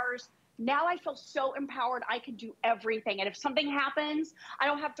 jumpstart cars. Now I feel so empowered. I can do everything. And if something happens, I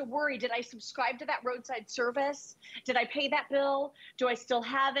don't have to worry. Did I subscribe to that roadside service? Did I pay that bill? Do I still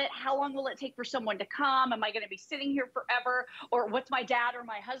have it? How long will it take for someone to come? Am I going to be sitting here forever? Or what's my dad or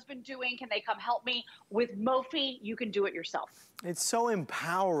my husband doing? Can they come help me? With Mophie, you can do it yourself. It's so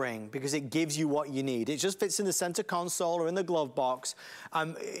empowering because it gives you what you need. It just fits in the center console or in the glove box.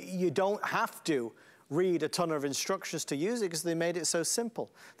 You don't have to read a ton of instructions to use it because they made it so simple.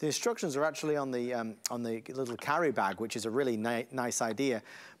 The instructions are actually on the little carry bag, which is a really nice idea.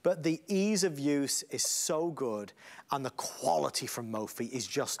 But the ease of use is so good, and the quality from Mophie is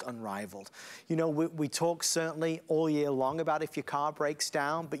just unrivaled. We talk certainly all year long about if your car breaks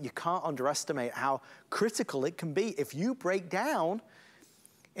down, but you can't underestimate how critical it can be. If you break down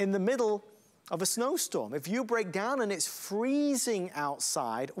in the middle of a snowstorm, if you break down and it's freezing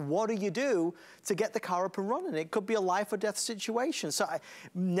outside, what do you do to get the car up and running? It could be a life or death situation. So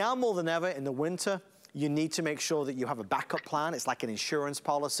now more than ever in the winter, you need to make sure that you have a backup plan. It's like an insurance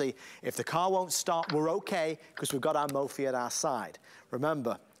policy. If the car won't start, we're okay because we've got our Mophie at our side.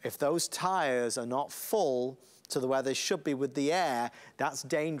 Remember, if those tires are not full to the where they should be with the air, that's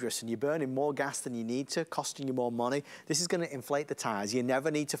dangerous, and you're burning more gas than you need to, costing you more money. This is going to inflate the tires. You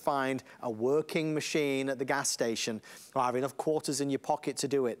never need to find a working machine at the gas station or have enough quarters in your pocket to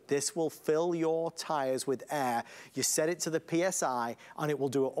do it. This will fill your tires with air. You set it to the PSI and it will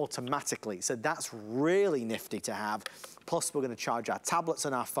do it automatically. So that's really nifty to have. Plus, we're going to charge our tablets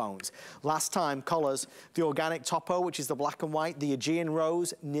and our phones. Last time, colors, the organic topo, which is the black and white, the Aegean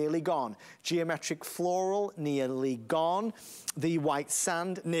rose, nearly gone. Geometric floral, nearly gone. The white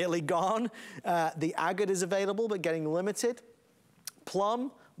sand, nearly gone. The agate is available, but getting limited.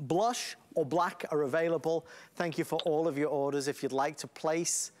 Plum, blush, or black are available. Thank you for all of your orders. If you'd like to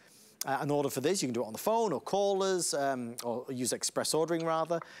place an order for this, you can do it on the phone or call us or use express ordering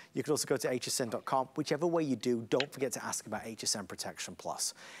rather. You can also go to hsn.com. Whichever way you do, don't forget to ask about HSN Protection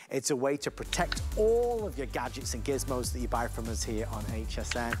Plus. It's a way to protect all of your gadgets and gizmos that you buy from us here on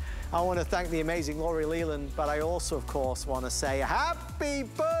HSN. I want to thank the amazing Lori Leland, but I also, of course, want to say happy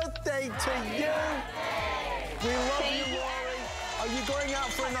birthday to you. We love you, Lori. Are you going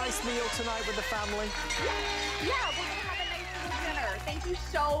out for a nice meal tonight with the family? Yeah, we're going to have a nice little dinner. Thank you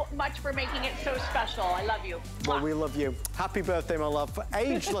so much for making it so special. I love you. Well, we love you. Happy birthday, my love, for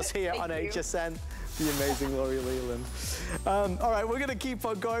Ageless here on HSN. The amazing Lori Leland. All right, we're going to keep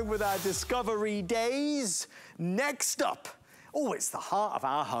on going with our Discovery Days. Next up, oh, it's the heart of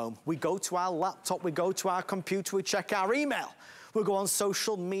our home. We go to our laptop, we go to our computer, we check our email. We'll go on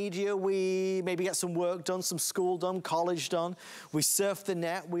social media, we maybe get some work done, some school done, college done. We surf the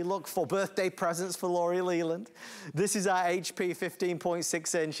net, we look for birthday presents for Lori Leland. This is our HP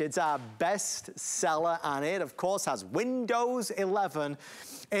 15.6 inch. It's our best seller, and it, of course, has Windows 11.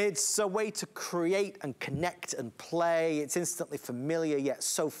 It's a way to create and connect and play. It's instantly familiar, yet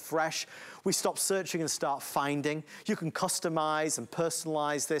so fresh. We stop searching and start finding. You can customize and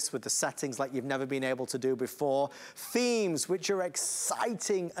personalize this with the settings like you've never been able to do before. Themes, which are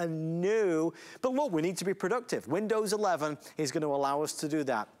exciting and new. But look, we need to be productive. Windows 11 is going to allow us to do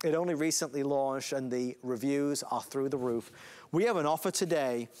that. It only recently launched and the reviews are through the roof. We have an offer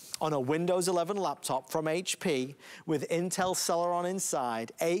today on a Windows 11 laptop from HP with Intel Celeron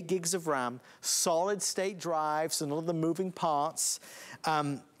inside, 8 gigs of RAM, solid state drives, and all the moving parts.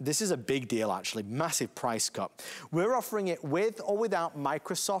 This is a big deal, actually, massive price cut. We're offering it with or without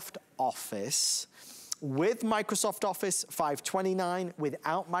Microsoft Office. With Microsoft Office, $529.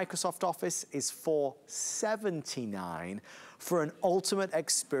 Without Microsoft Office is $479 for an ultimate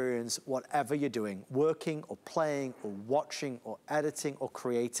experience, whatever you're doing, working or playing or watching or editing or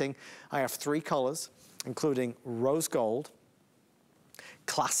creating. I have 3 colors, including rose gold,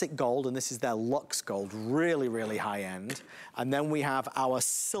 classic gold, and this is their luxe gold, really, really high end. And then we have our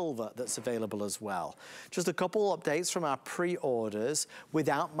silver that's available as well. Just a couple updates from our pre-orders.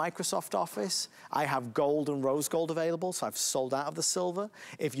 Without Microsoft Office, I have gold and rose gold available, so I've sold out of the silver.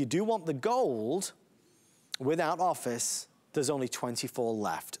 If you do want the gold without Office, there's only 24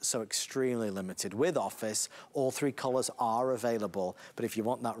 left, so extremely limited. With Office, all 3 colors are available, but if you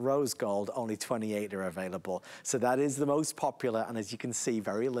want that rose gold, only 28 are available. So that is the most popular, and as you can see,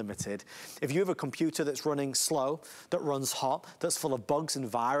 very limited. If you have a computer that's running slow, that runs hot, that's full of bugs and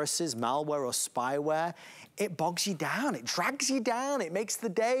viruses, malware or spyware, it bogs you down, it drags you down, it makes the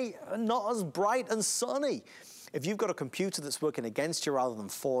day not as bright and sunny. If you've got a computer that's working against you rather than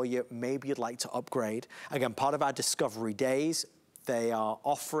for you, maybe you'd like to upgrade. Again, part of our Discovery Days, we are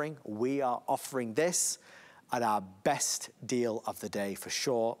offering this at our best deal of the day for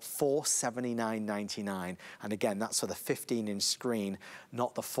sure, $479.99. And again, that's for the 15-inch screen,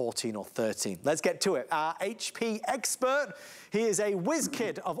 not the 14 or 13. Let's get to it. Our HP expert, he is a whiz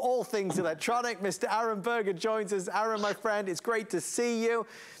kid of all things electronic. Mr. Aaron Berger joins us. Aaron, my friend, it's great to see you.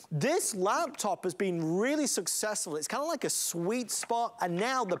 This laptop has been really successful. It's kind of like a sweet spot, and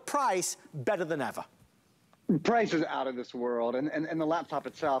now the price, better than ever. The price is out of this world, and the laptop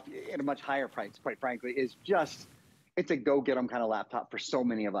itself, at a much higher price, quite frankly, is just, it's a go-get-'em kind of laptop for so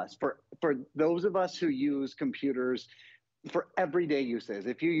many of us. For those of us who use computers for everyday uses,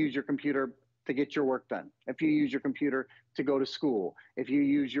 if you use your computer to get your work done, if you use your computer to go to school, if you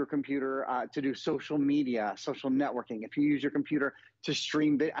use your computer to do social media, social networking, if you use your computer to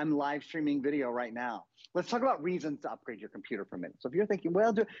stream, I'm live streaming video right now. Let's talk about reasons to upgrade your computer for a minute. So if you're thinking,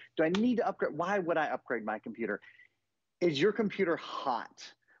 well, do I need to upgrade? Why would I upgrade my computer? Is your computer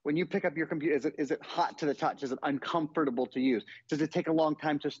hot? When you pick up your computer, is it hot to the touch? Is it uncomfortable to use? Does it take a long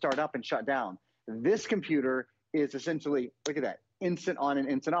time to start up and shut down? This computer is essentially, look at that, instant on and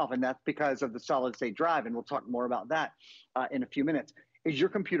instant off, and that's because of the solid state drive, and we'll talk more about that in a few minutes. Is your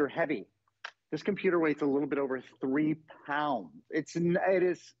computer heavy? This computer weighs a little bit over 3 pounds. It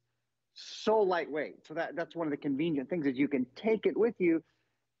is So lightweight. So that's one of the convenient things is you can take it with you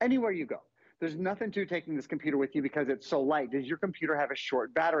anywhere you go. There's nothing to taking this computer with you because it's so light. Does your computer have a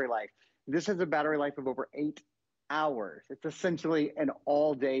short battery life? This has a battery life of over 8 hours. It's essentially an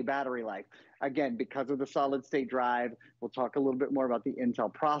all-day battery life. Again, because of the solid state drive, we'll talk a little bit more about the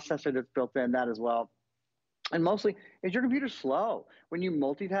Intel processor that's built in that as well. And mostly, is your computer slow? When you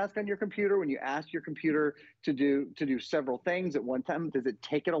multitask on your computer, when you ask your computer to do several things at one time, does it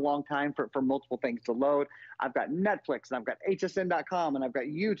take it a long time for multiple things to load? I've got Netflix, and I've got HSN.com, and I've got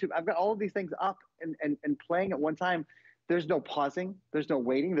YouTube. I've got all of these things up and playing at one time. There's no pausing. There's no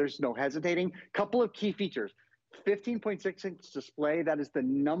waiting. There's no hesitating. Couple of key features. 15.6-inch display. That is the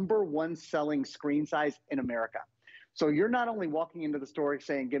 #1 selling screen size in America. So you're not only walking into the store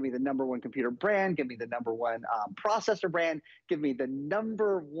saying, give me the #1 computer brand, give me the #1 processor brand, give me the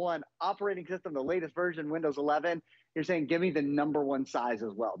 #1 operating system, the latest version, Windows 11. You're saying, give me the #1 size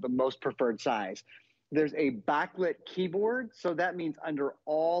as well, the most preferred size. There's a backlit keyboard. So that means under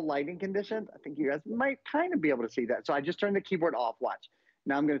all lighting conditions, I think you guys might kind of be able to see that. So I just turned the keyboard off, watch.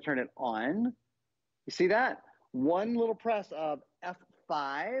 Now I'm gonna turn it on. You see that? One little press of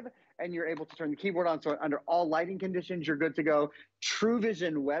F5, and you're able to turn the keyboard on. So under all lighting conditions, you're good to go. True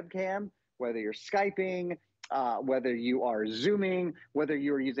Vision webcam, whether you're Skyping, whether you are Zooming, whether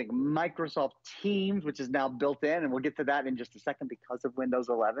you're using Microsoft Teams, which is now built in, and we'll get to that in just a second because of Windows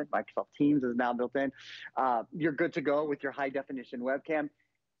 11. Microsoft Teams is now built in. You're good to go with your high definition webcam.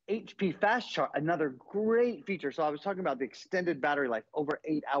 HP Fast Charge, another great feature. So I was talking about the extended battery life, over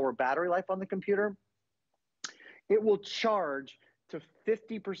 8-hour battery life on the computer. It will charge to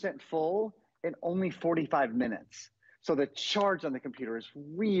 50% full in only 45 minutes. So the charge on the computer is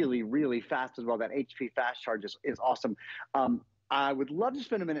really, really fast as well. That HP Fast Charge is awesome. I would love to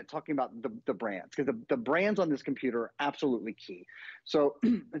spend a minute talking about the brands, because the brands on this computer are absolutely key. So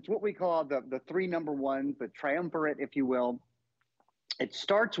it's what we call the 3 #1s, the triumvirate, if you will. It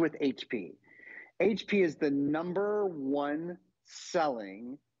starts with HP. HP is the #1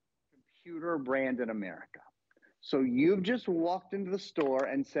 selling computer brand in America. So you've just walked into the store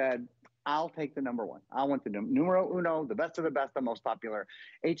and said, I'll take the #1. I want the numero uno, the best of the best, the most popular.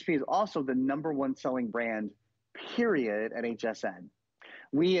 HP is also the #1 selling brand, period, at HSN.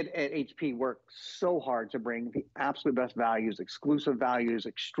 We at HP work so hard to bring the absolute best values, exclusive values,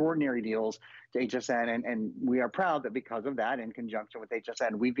 extraordinary deals to HSN. And we are proud that because of that, in conjunction with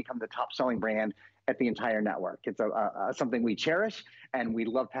HSN, we've become the top selling brand at the entire network. It's something we cherish, and we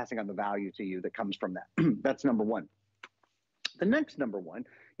love passing on the value to you that comes from that. That's #1. The next #1,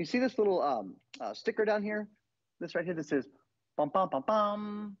 you see this little sticker down here? This right here that says, bum, bum, bum,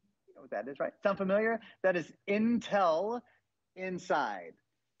 bum. You know what that is, right? Sound familiar? That is Intel inside.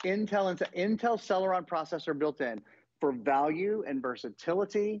 Intel Celeron processor built in for value and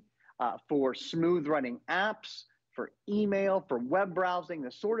versatility, for smooth running apps, for email, for web browsing,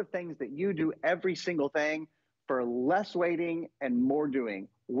 the sort of things that you do every single thing, for less waiting and more doing.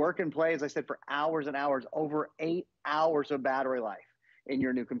 Work and play, as I said, for hours and hours, over 8 hours of battery life in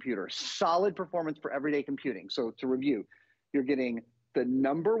your new computer. Solid performance for everyday computing. So to review, you're getting the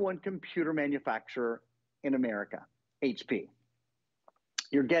 #1 computer manufacturer in America, HP.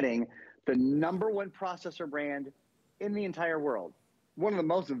 You're getting the #1 processor brand in the entire world. One of the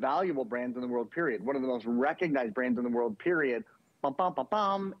most valuable brands in the world, period. One of the most recognized brands in the world, period. Bum, bum, bum,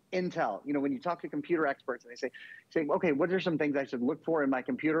 bum, Intel. You know, when you talk to computer experts and they say, okay, what are some things I should look for in my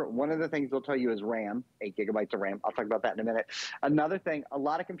computer? One of the things they'll tell you is RAM, 8 GB of RAM. I'll talk about that in a minute. Another thing, a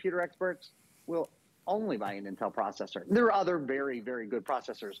lot of computer experts will only buy an Intel processor. There are other very, very good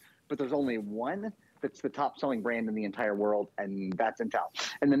processors, but there's only one that's the top selling brand in the entire world, and that's Intel.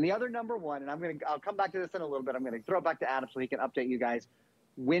 And then the other #1, and I'll come back to this in a little bit. I'm going to throw it back to Adam so he can update you guys.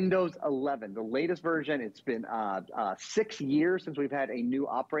 Windows 11, the latest version. It's been 6 years since we've had a new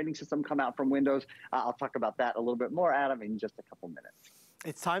operating system come out from Windows. I'll talk about that a little bit more, Adam, in just a couple minutes.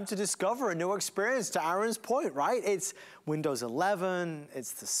 It's time to discover a new experience, to Aaron's point, right? It's Windows 11,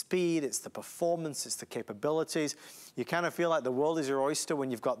 it's the speed, it's the performance, it's the capabilities. You kind of feel like the world is your oyster when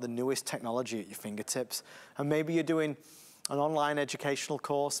you've got the newest technology at your fingertips. And maybe you're doing an online educational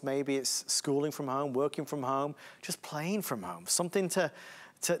course, maybe it's schooling from home, working from home, just playing from home, something to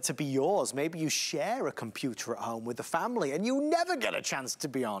be yours. Maybe you share a computer at home with the family and you never get a chance to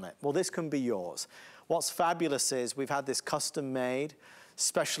be on it. Well, this can be yours. What's fabulous is we've had this custom made,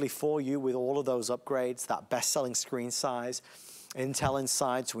 especially for you with all of those upgrades, that best-selling screen size. Intel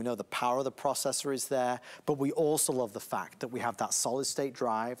inside, so we know the power of the processor is there, but we also love the fact that we have that solid state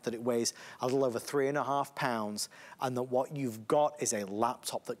drive, that it weighs a little over 3.5 pounds, and that what you've got is a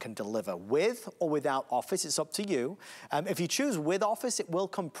laptop that can deliver with or without Office. It's up to you. If you choose with Office, it will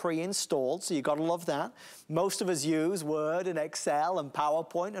come pre-installed, so you gotta love that. Most of us use Word and Excel and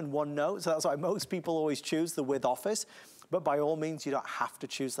PowerPoint and OneNote, so that's why most people always choose the with Office. But by all means, you don't have to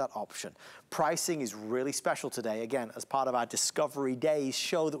choose that option. Pricing is really special today. Again, as part of our Discovery Days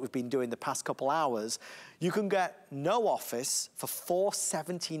show that we've been doing the past couple hours, you can get no Office for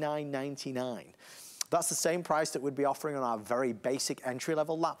 $479.99. That's the same price that we'd be offering on our very basic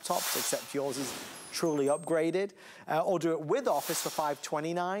entry-level laptops, except yours is truly upgraded, or do it with Office for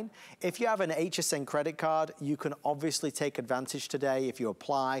 $529. If you have an HSN credit card, you can obviously take advantage today if you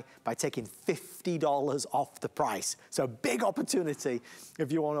apply by taking $50 off the price. So big opportunity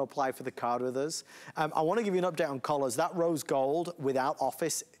if you want to apply for the card with us. I want to give you an update on colors. That rose gold without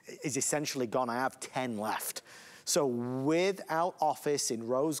Office is essentially gone. I have 10 left. So without Office in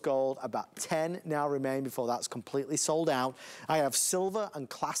rose gold, about 10 now remain before that's completely sold out. I have silver and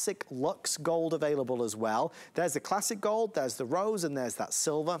classic luxe gold available as well. There's the classic gold, there's the rose, and there's that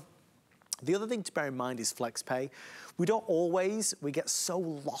silver. The other thing to bear in mind is FlexPay. We get so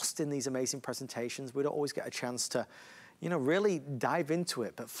lost in these amazing presentations, we don't always get a chance to really dive into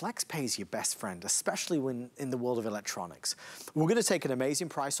it, but FlexPay is your best friend, especially when in the world of electronics. We're gonna take an amazing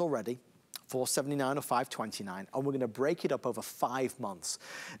price already, $479 or $529, and we're gonna break it up over 5 months.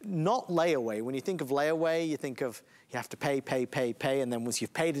 Not layaway. When you think of layaway, you think of you have to pay, and then once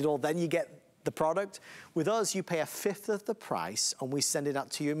you've paid it all, then you get the product. With us, you pay a fifth of the price, and we send it out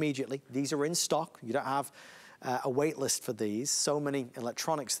to you immediately. These are in stock. You don't have a wait list for these. So many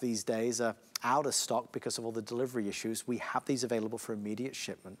electronics these days are out of stock because of all the delivery issues. We have these available for immediate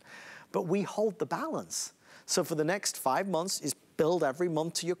shipment, but we hold the balance. So for the next 5 months is billed every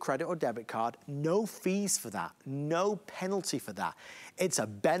month to your credit or debit card. No fees for that, no penalty for that. It's a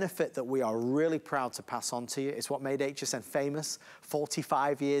benefit that we are really proud to pass on to you. It's what made HSN famous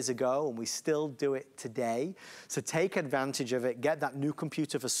 45 years ago, and we still do it today. So take advantage of it, get that new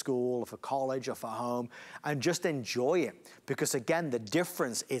computer for school or for college or for home, and just enjoy it. Because again, the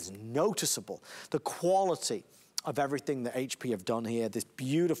difference is noticeable. The quality of everything that HP have done here, this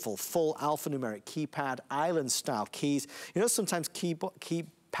beautiful full alphanumeric keypad, island style keys. Sometimes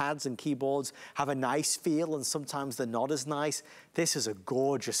keypads and keyboards have a nice feel and sometimes they're not as nice. This is a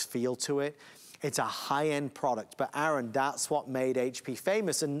gorgeous feel to it. It's a high-end product, but Aaron, that's what made HP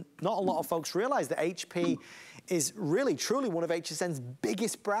famous, and not a lot of folks realize that HP is really, truly one of HSN's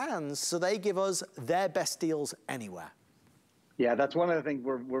biggest brands, so they give us their best deals anywhere. Yeah, that's one of the things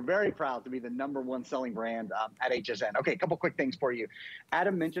we're very proud to be the #1 selling brand at HSN. Okay, a couple quick things for you.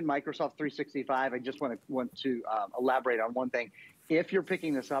 Adam mentioned Microsoft 365. I just want to elaborate on one thing. If you're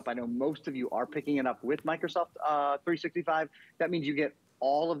picking this up, I know most of you are picking it up with Microsoft 365. That means you get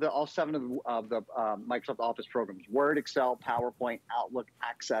all 7 of the Microsoft Office programs: Word, Excel, PowerPoint, Outlook,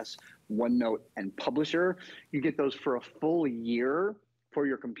 Access, OneNote, and Publisher. You get those for a full year for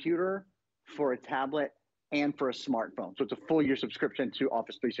your computer, for a tablet, and for a smartphone. So it's a full year subscription to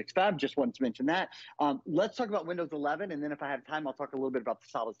Office 365. Just wanted to mention that. Let's talk about Windows 11, and then if I have time, I'll talk a little bit about the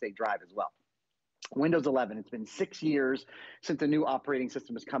solid state drive as well. Windows 11, it's been 6 years since the new operating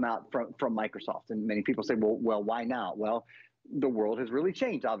system has come out from Microsoft. And many people say, well, why now? Well, the world has really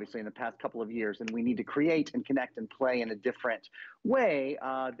changed, obviously, in the past couple of years, and we need to create and connect and play in a different way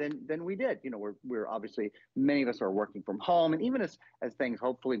than we did. We're obviously, many of us are working from home, and even as things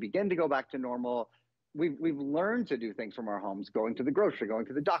hopefully begin to go back to normal, we've learned to do things from our homes, going to the grocery, going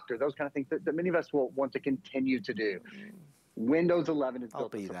to the doctor, those kind of things that many of us will want to continue to do. Windows 11 is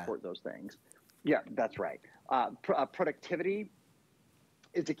built to support those things. Yeah, that's right. Productivity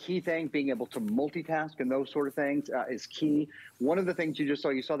is a key thing. Being able to multitask and those sort of things is key. One of the things you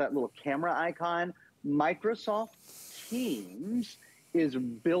saw that little camera icon. Microsoft Teams is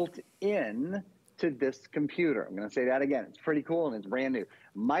built in to this computer. I'm going to say that again. It's pretty cool and it's brand new.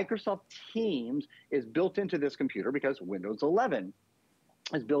 Microsoft Teams is built into this computer because Windows 11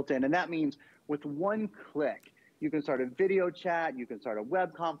 is built in. And that means with one click, you can start a video chat, you can start a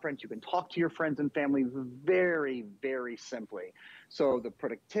web conference, you can talk to your friends and family very, very simply. So the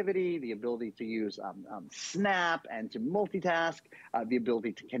productivity, the ability to use Snap and to multitask, the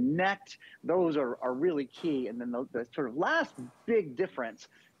ability to connect, those are really key. And then the sort of last big difference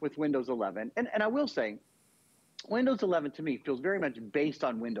with Windows 11, and I will say, Windows 11 to me feels very much based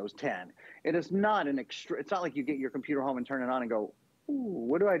on Windows 10. It is not it's not like you get your computer home and turn it on and go, ooh,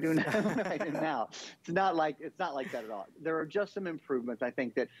 what do I do now? What do I do now? It's not like that at all. There are just some improvements, I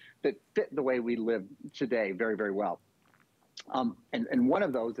think, that fit the way we live today very, very well. And one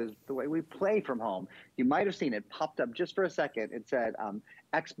of those is the way we play from home. You might have seen it popped up just for a second. It said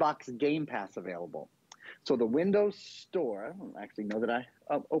Xbox Game Pass available. So the Windows Store, I don't actually know that I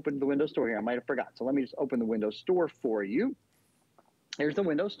opened the Windows Store here. I might have forgot. So let me just open the Windows Store for you. Here's the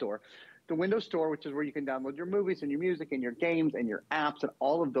Windows Store. The Windows Store, which is where you can download your movies and your music and your games and your apps and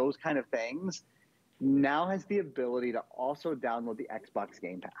all of those kind of things, now has the ability to also download the Xbox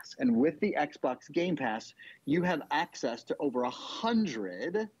Game Pass. And with the Xbox Game Pass, you have access to over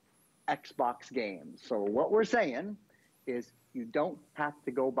 100 Xbox games. So what we're saying is you don't have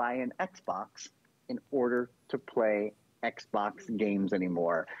to go buy an Xbox in order to play Xbox games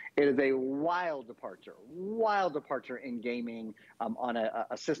anymore. It is a wild departure in gaming on a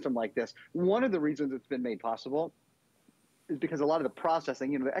system like this. One of the reasons it's been made possible is because a lot of the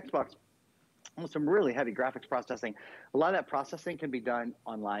processing, the Xbox, some really heavy graphics processing. A lot of that processing can be done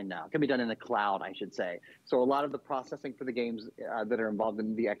online now. It can be done in the cloud, I should say. So a lot of the processing for the games that are involved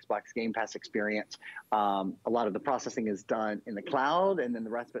in the Xbox Game Pass experience, a lot of the processing is done in the cloud, and then the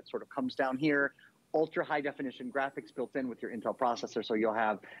rest of it sort of comes down here. Ultra high definition graphics built in with your Intel processor. So you'll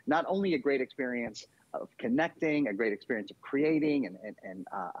have not only a great experience of connecting, a great experience of creating and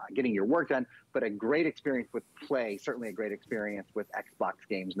getting your work done, but a great experience with play, certainly a great experience with Xbox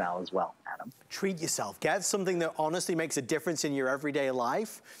games now as well, Adam. Treat yourself. Get something that honestly makes a difference in your everyday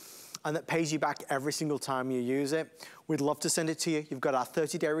life and that pays you back every single time you use it. We'd love to send it to you. You've got our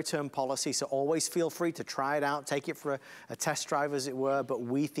 30-day return policy, so always feel free to try it out, take it for a test drive, as it were, but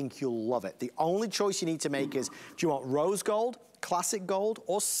we think you'll love it. The only choice you need to make is, do you want rose gold, classic gold,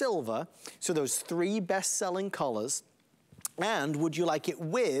 or silver? So those 3 best-selling colors. And would you like it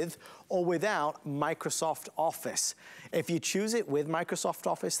with or without Microsoft Office? If you choose it with Microsoft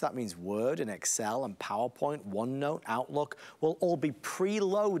Office, that means Word and Excel and PowerPoint, OneNote, Outlook will all be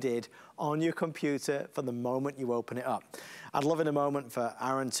preloaded on your computer for the moment you open it up. I'd love in a moment for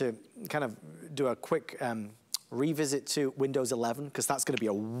Aaron to kind of do a quick revisit to Windows 11, because that's going to be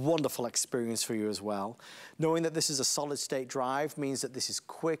a wonderful experience for you as well. Knowing that this is a solid state drive means that this is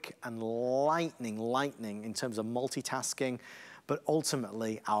quick and lightning in terms of multitasking, but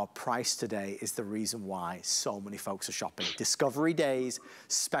ultimately our price today is the reason why so many folks are shopping. Discovery days,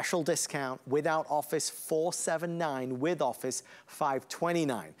 special discount, without Office $479, with Office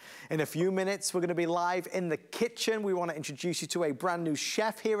 $529. In a few minutes, we're going to be live in the kitchen. We want to introduce you to a brand new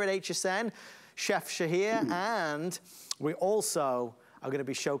chef here at HSN, Chef Shahir, and we also are going to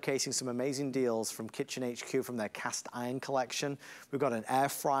be showcasing some amazing deals from Kitchen HQ from their cast iron collection. We've got an air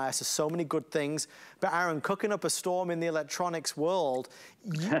fryer, so many good things. But Aaron, cooking up a storm in the electronics world,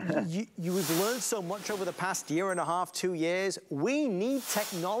 you've learned so much over the past year and a half, 2 years. We need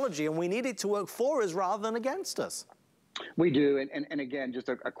technology, and we need it to work for us rather than against us. We do, and again, just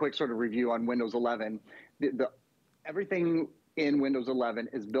a quick sort of review on Windows 11. Everything in Windows 11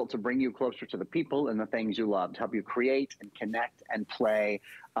 is built to bring you closer to the people and the things you love, to help you create and connect and play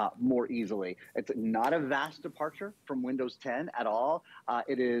more easily. It's not a vast departure from Windows 10 at all.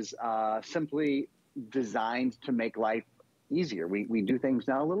 It is simply designed to make life easier. We do things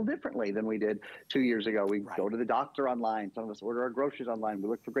now a little differently than we did 2 years ago. We go to the doctor online. Some of us order our groceries online. We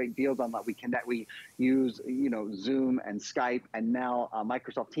look for great deals online. We connect. We use Zoom and Skype and now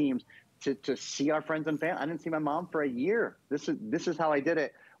Microsoft Teams to see our friends and family. I didn't see my mom for a year. This is how I did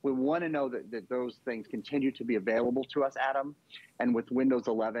it. We want to know that those things continue to be available to us, Adam. And with Windows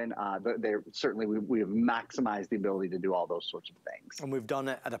 11, certainly we have maximized the ability to do all those sorts of things. And we've done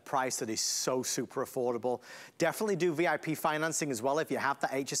it at a price that is so super affordable. Definitely do VIP financing as well if you have the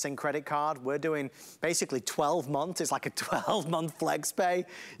HSN credit card. We're doing basically 12 months. It's like a 12-month flex pay.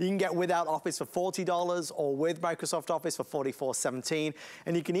 You can get without Office for $40 or with Microsoft Office for $44.17.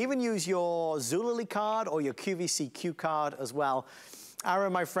 And you can even use your Zulily card or your QVC Q card as well.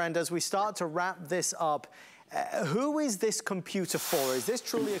 Aaron, my friend, as we start to wrap this up, who is this computer for? Is this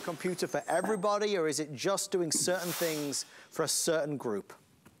truly a computer for everybody, or is it just doing certain things for a certain group?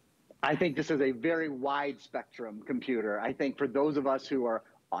 I think this is a very wide spectrum computer. I think for those of us who are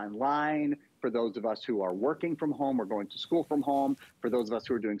online, for those of us who are working from home or going to school from home, for those of us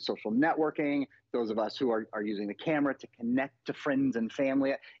who are doing social networking, those of us who are using the camera to connect to friends and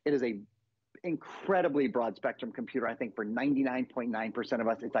family, it is a incredibly broad spectrum computer. I think for 99.9% of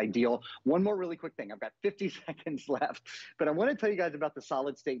us, it's ideal. One more really quick thing. I've got 50 seconds left, but I want to tell you guys about the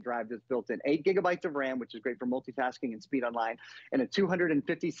solid state drive that's built in. 8 gigabytes of RAM, which is great for multitasking and speed online, and a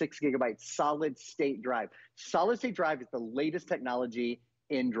 256 gigabyte solid state drive. Solid state drive is the latest technology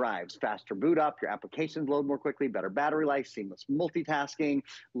in drives. Faster boot up, your applications load more quickly, better battery life, seamless multitasking,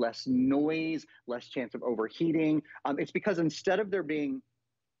 less noise, less chance of overheating. It's because instead of there being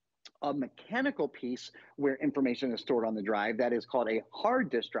a mechanical piece where information is stored on the drive that is called a hard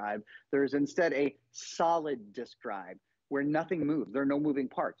disk drive. There's instead a solid disk drive where nothing moves. There are no moving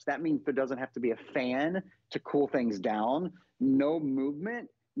parts. That means there doesn't have to be a fan to cool things down. No movement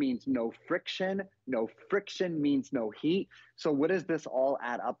means no friction. No friction means no heat. So what does this all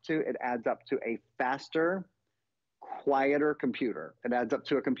add up to? It adds up to a faster, quieter computer. It adds up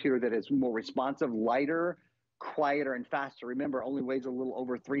to a computer that is more responsive, lighter, quieter, and faster. Remember, only weighs a little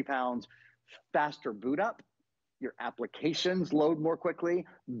over 3 pounds. Faster boot up. Your applications load more quickly.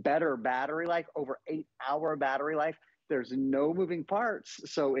 Better battery life, over 8-hour battery life. There's no moving parts,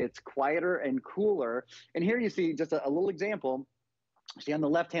 so it's quieter and cooler. And here you see just a little example. See on the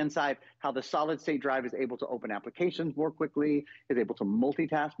left-hand side how the solid-state drive is able to open applications more quickly, is able to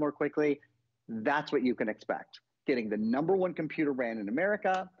multitask more quickly. That's what you can expect. Getting the #1 computer brand in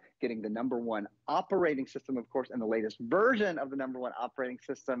America, getting the #1 operating system, of course, and the latest version of the #1 operating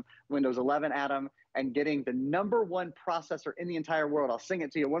system, Windows 11, Adam, and getting the #1 processor in the entire world. I'll sing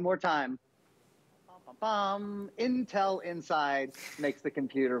it to you one more time. Intel inside makes the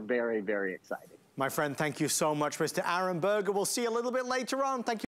computer very, very exciting. My friend, thank you so much, Mr. Aaron Berger. We'll see you a little bit later on. Thank you.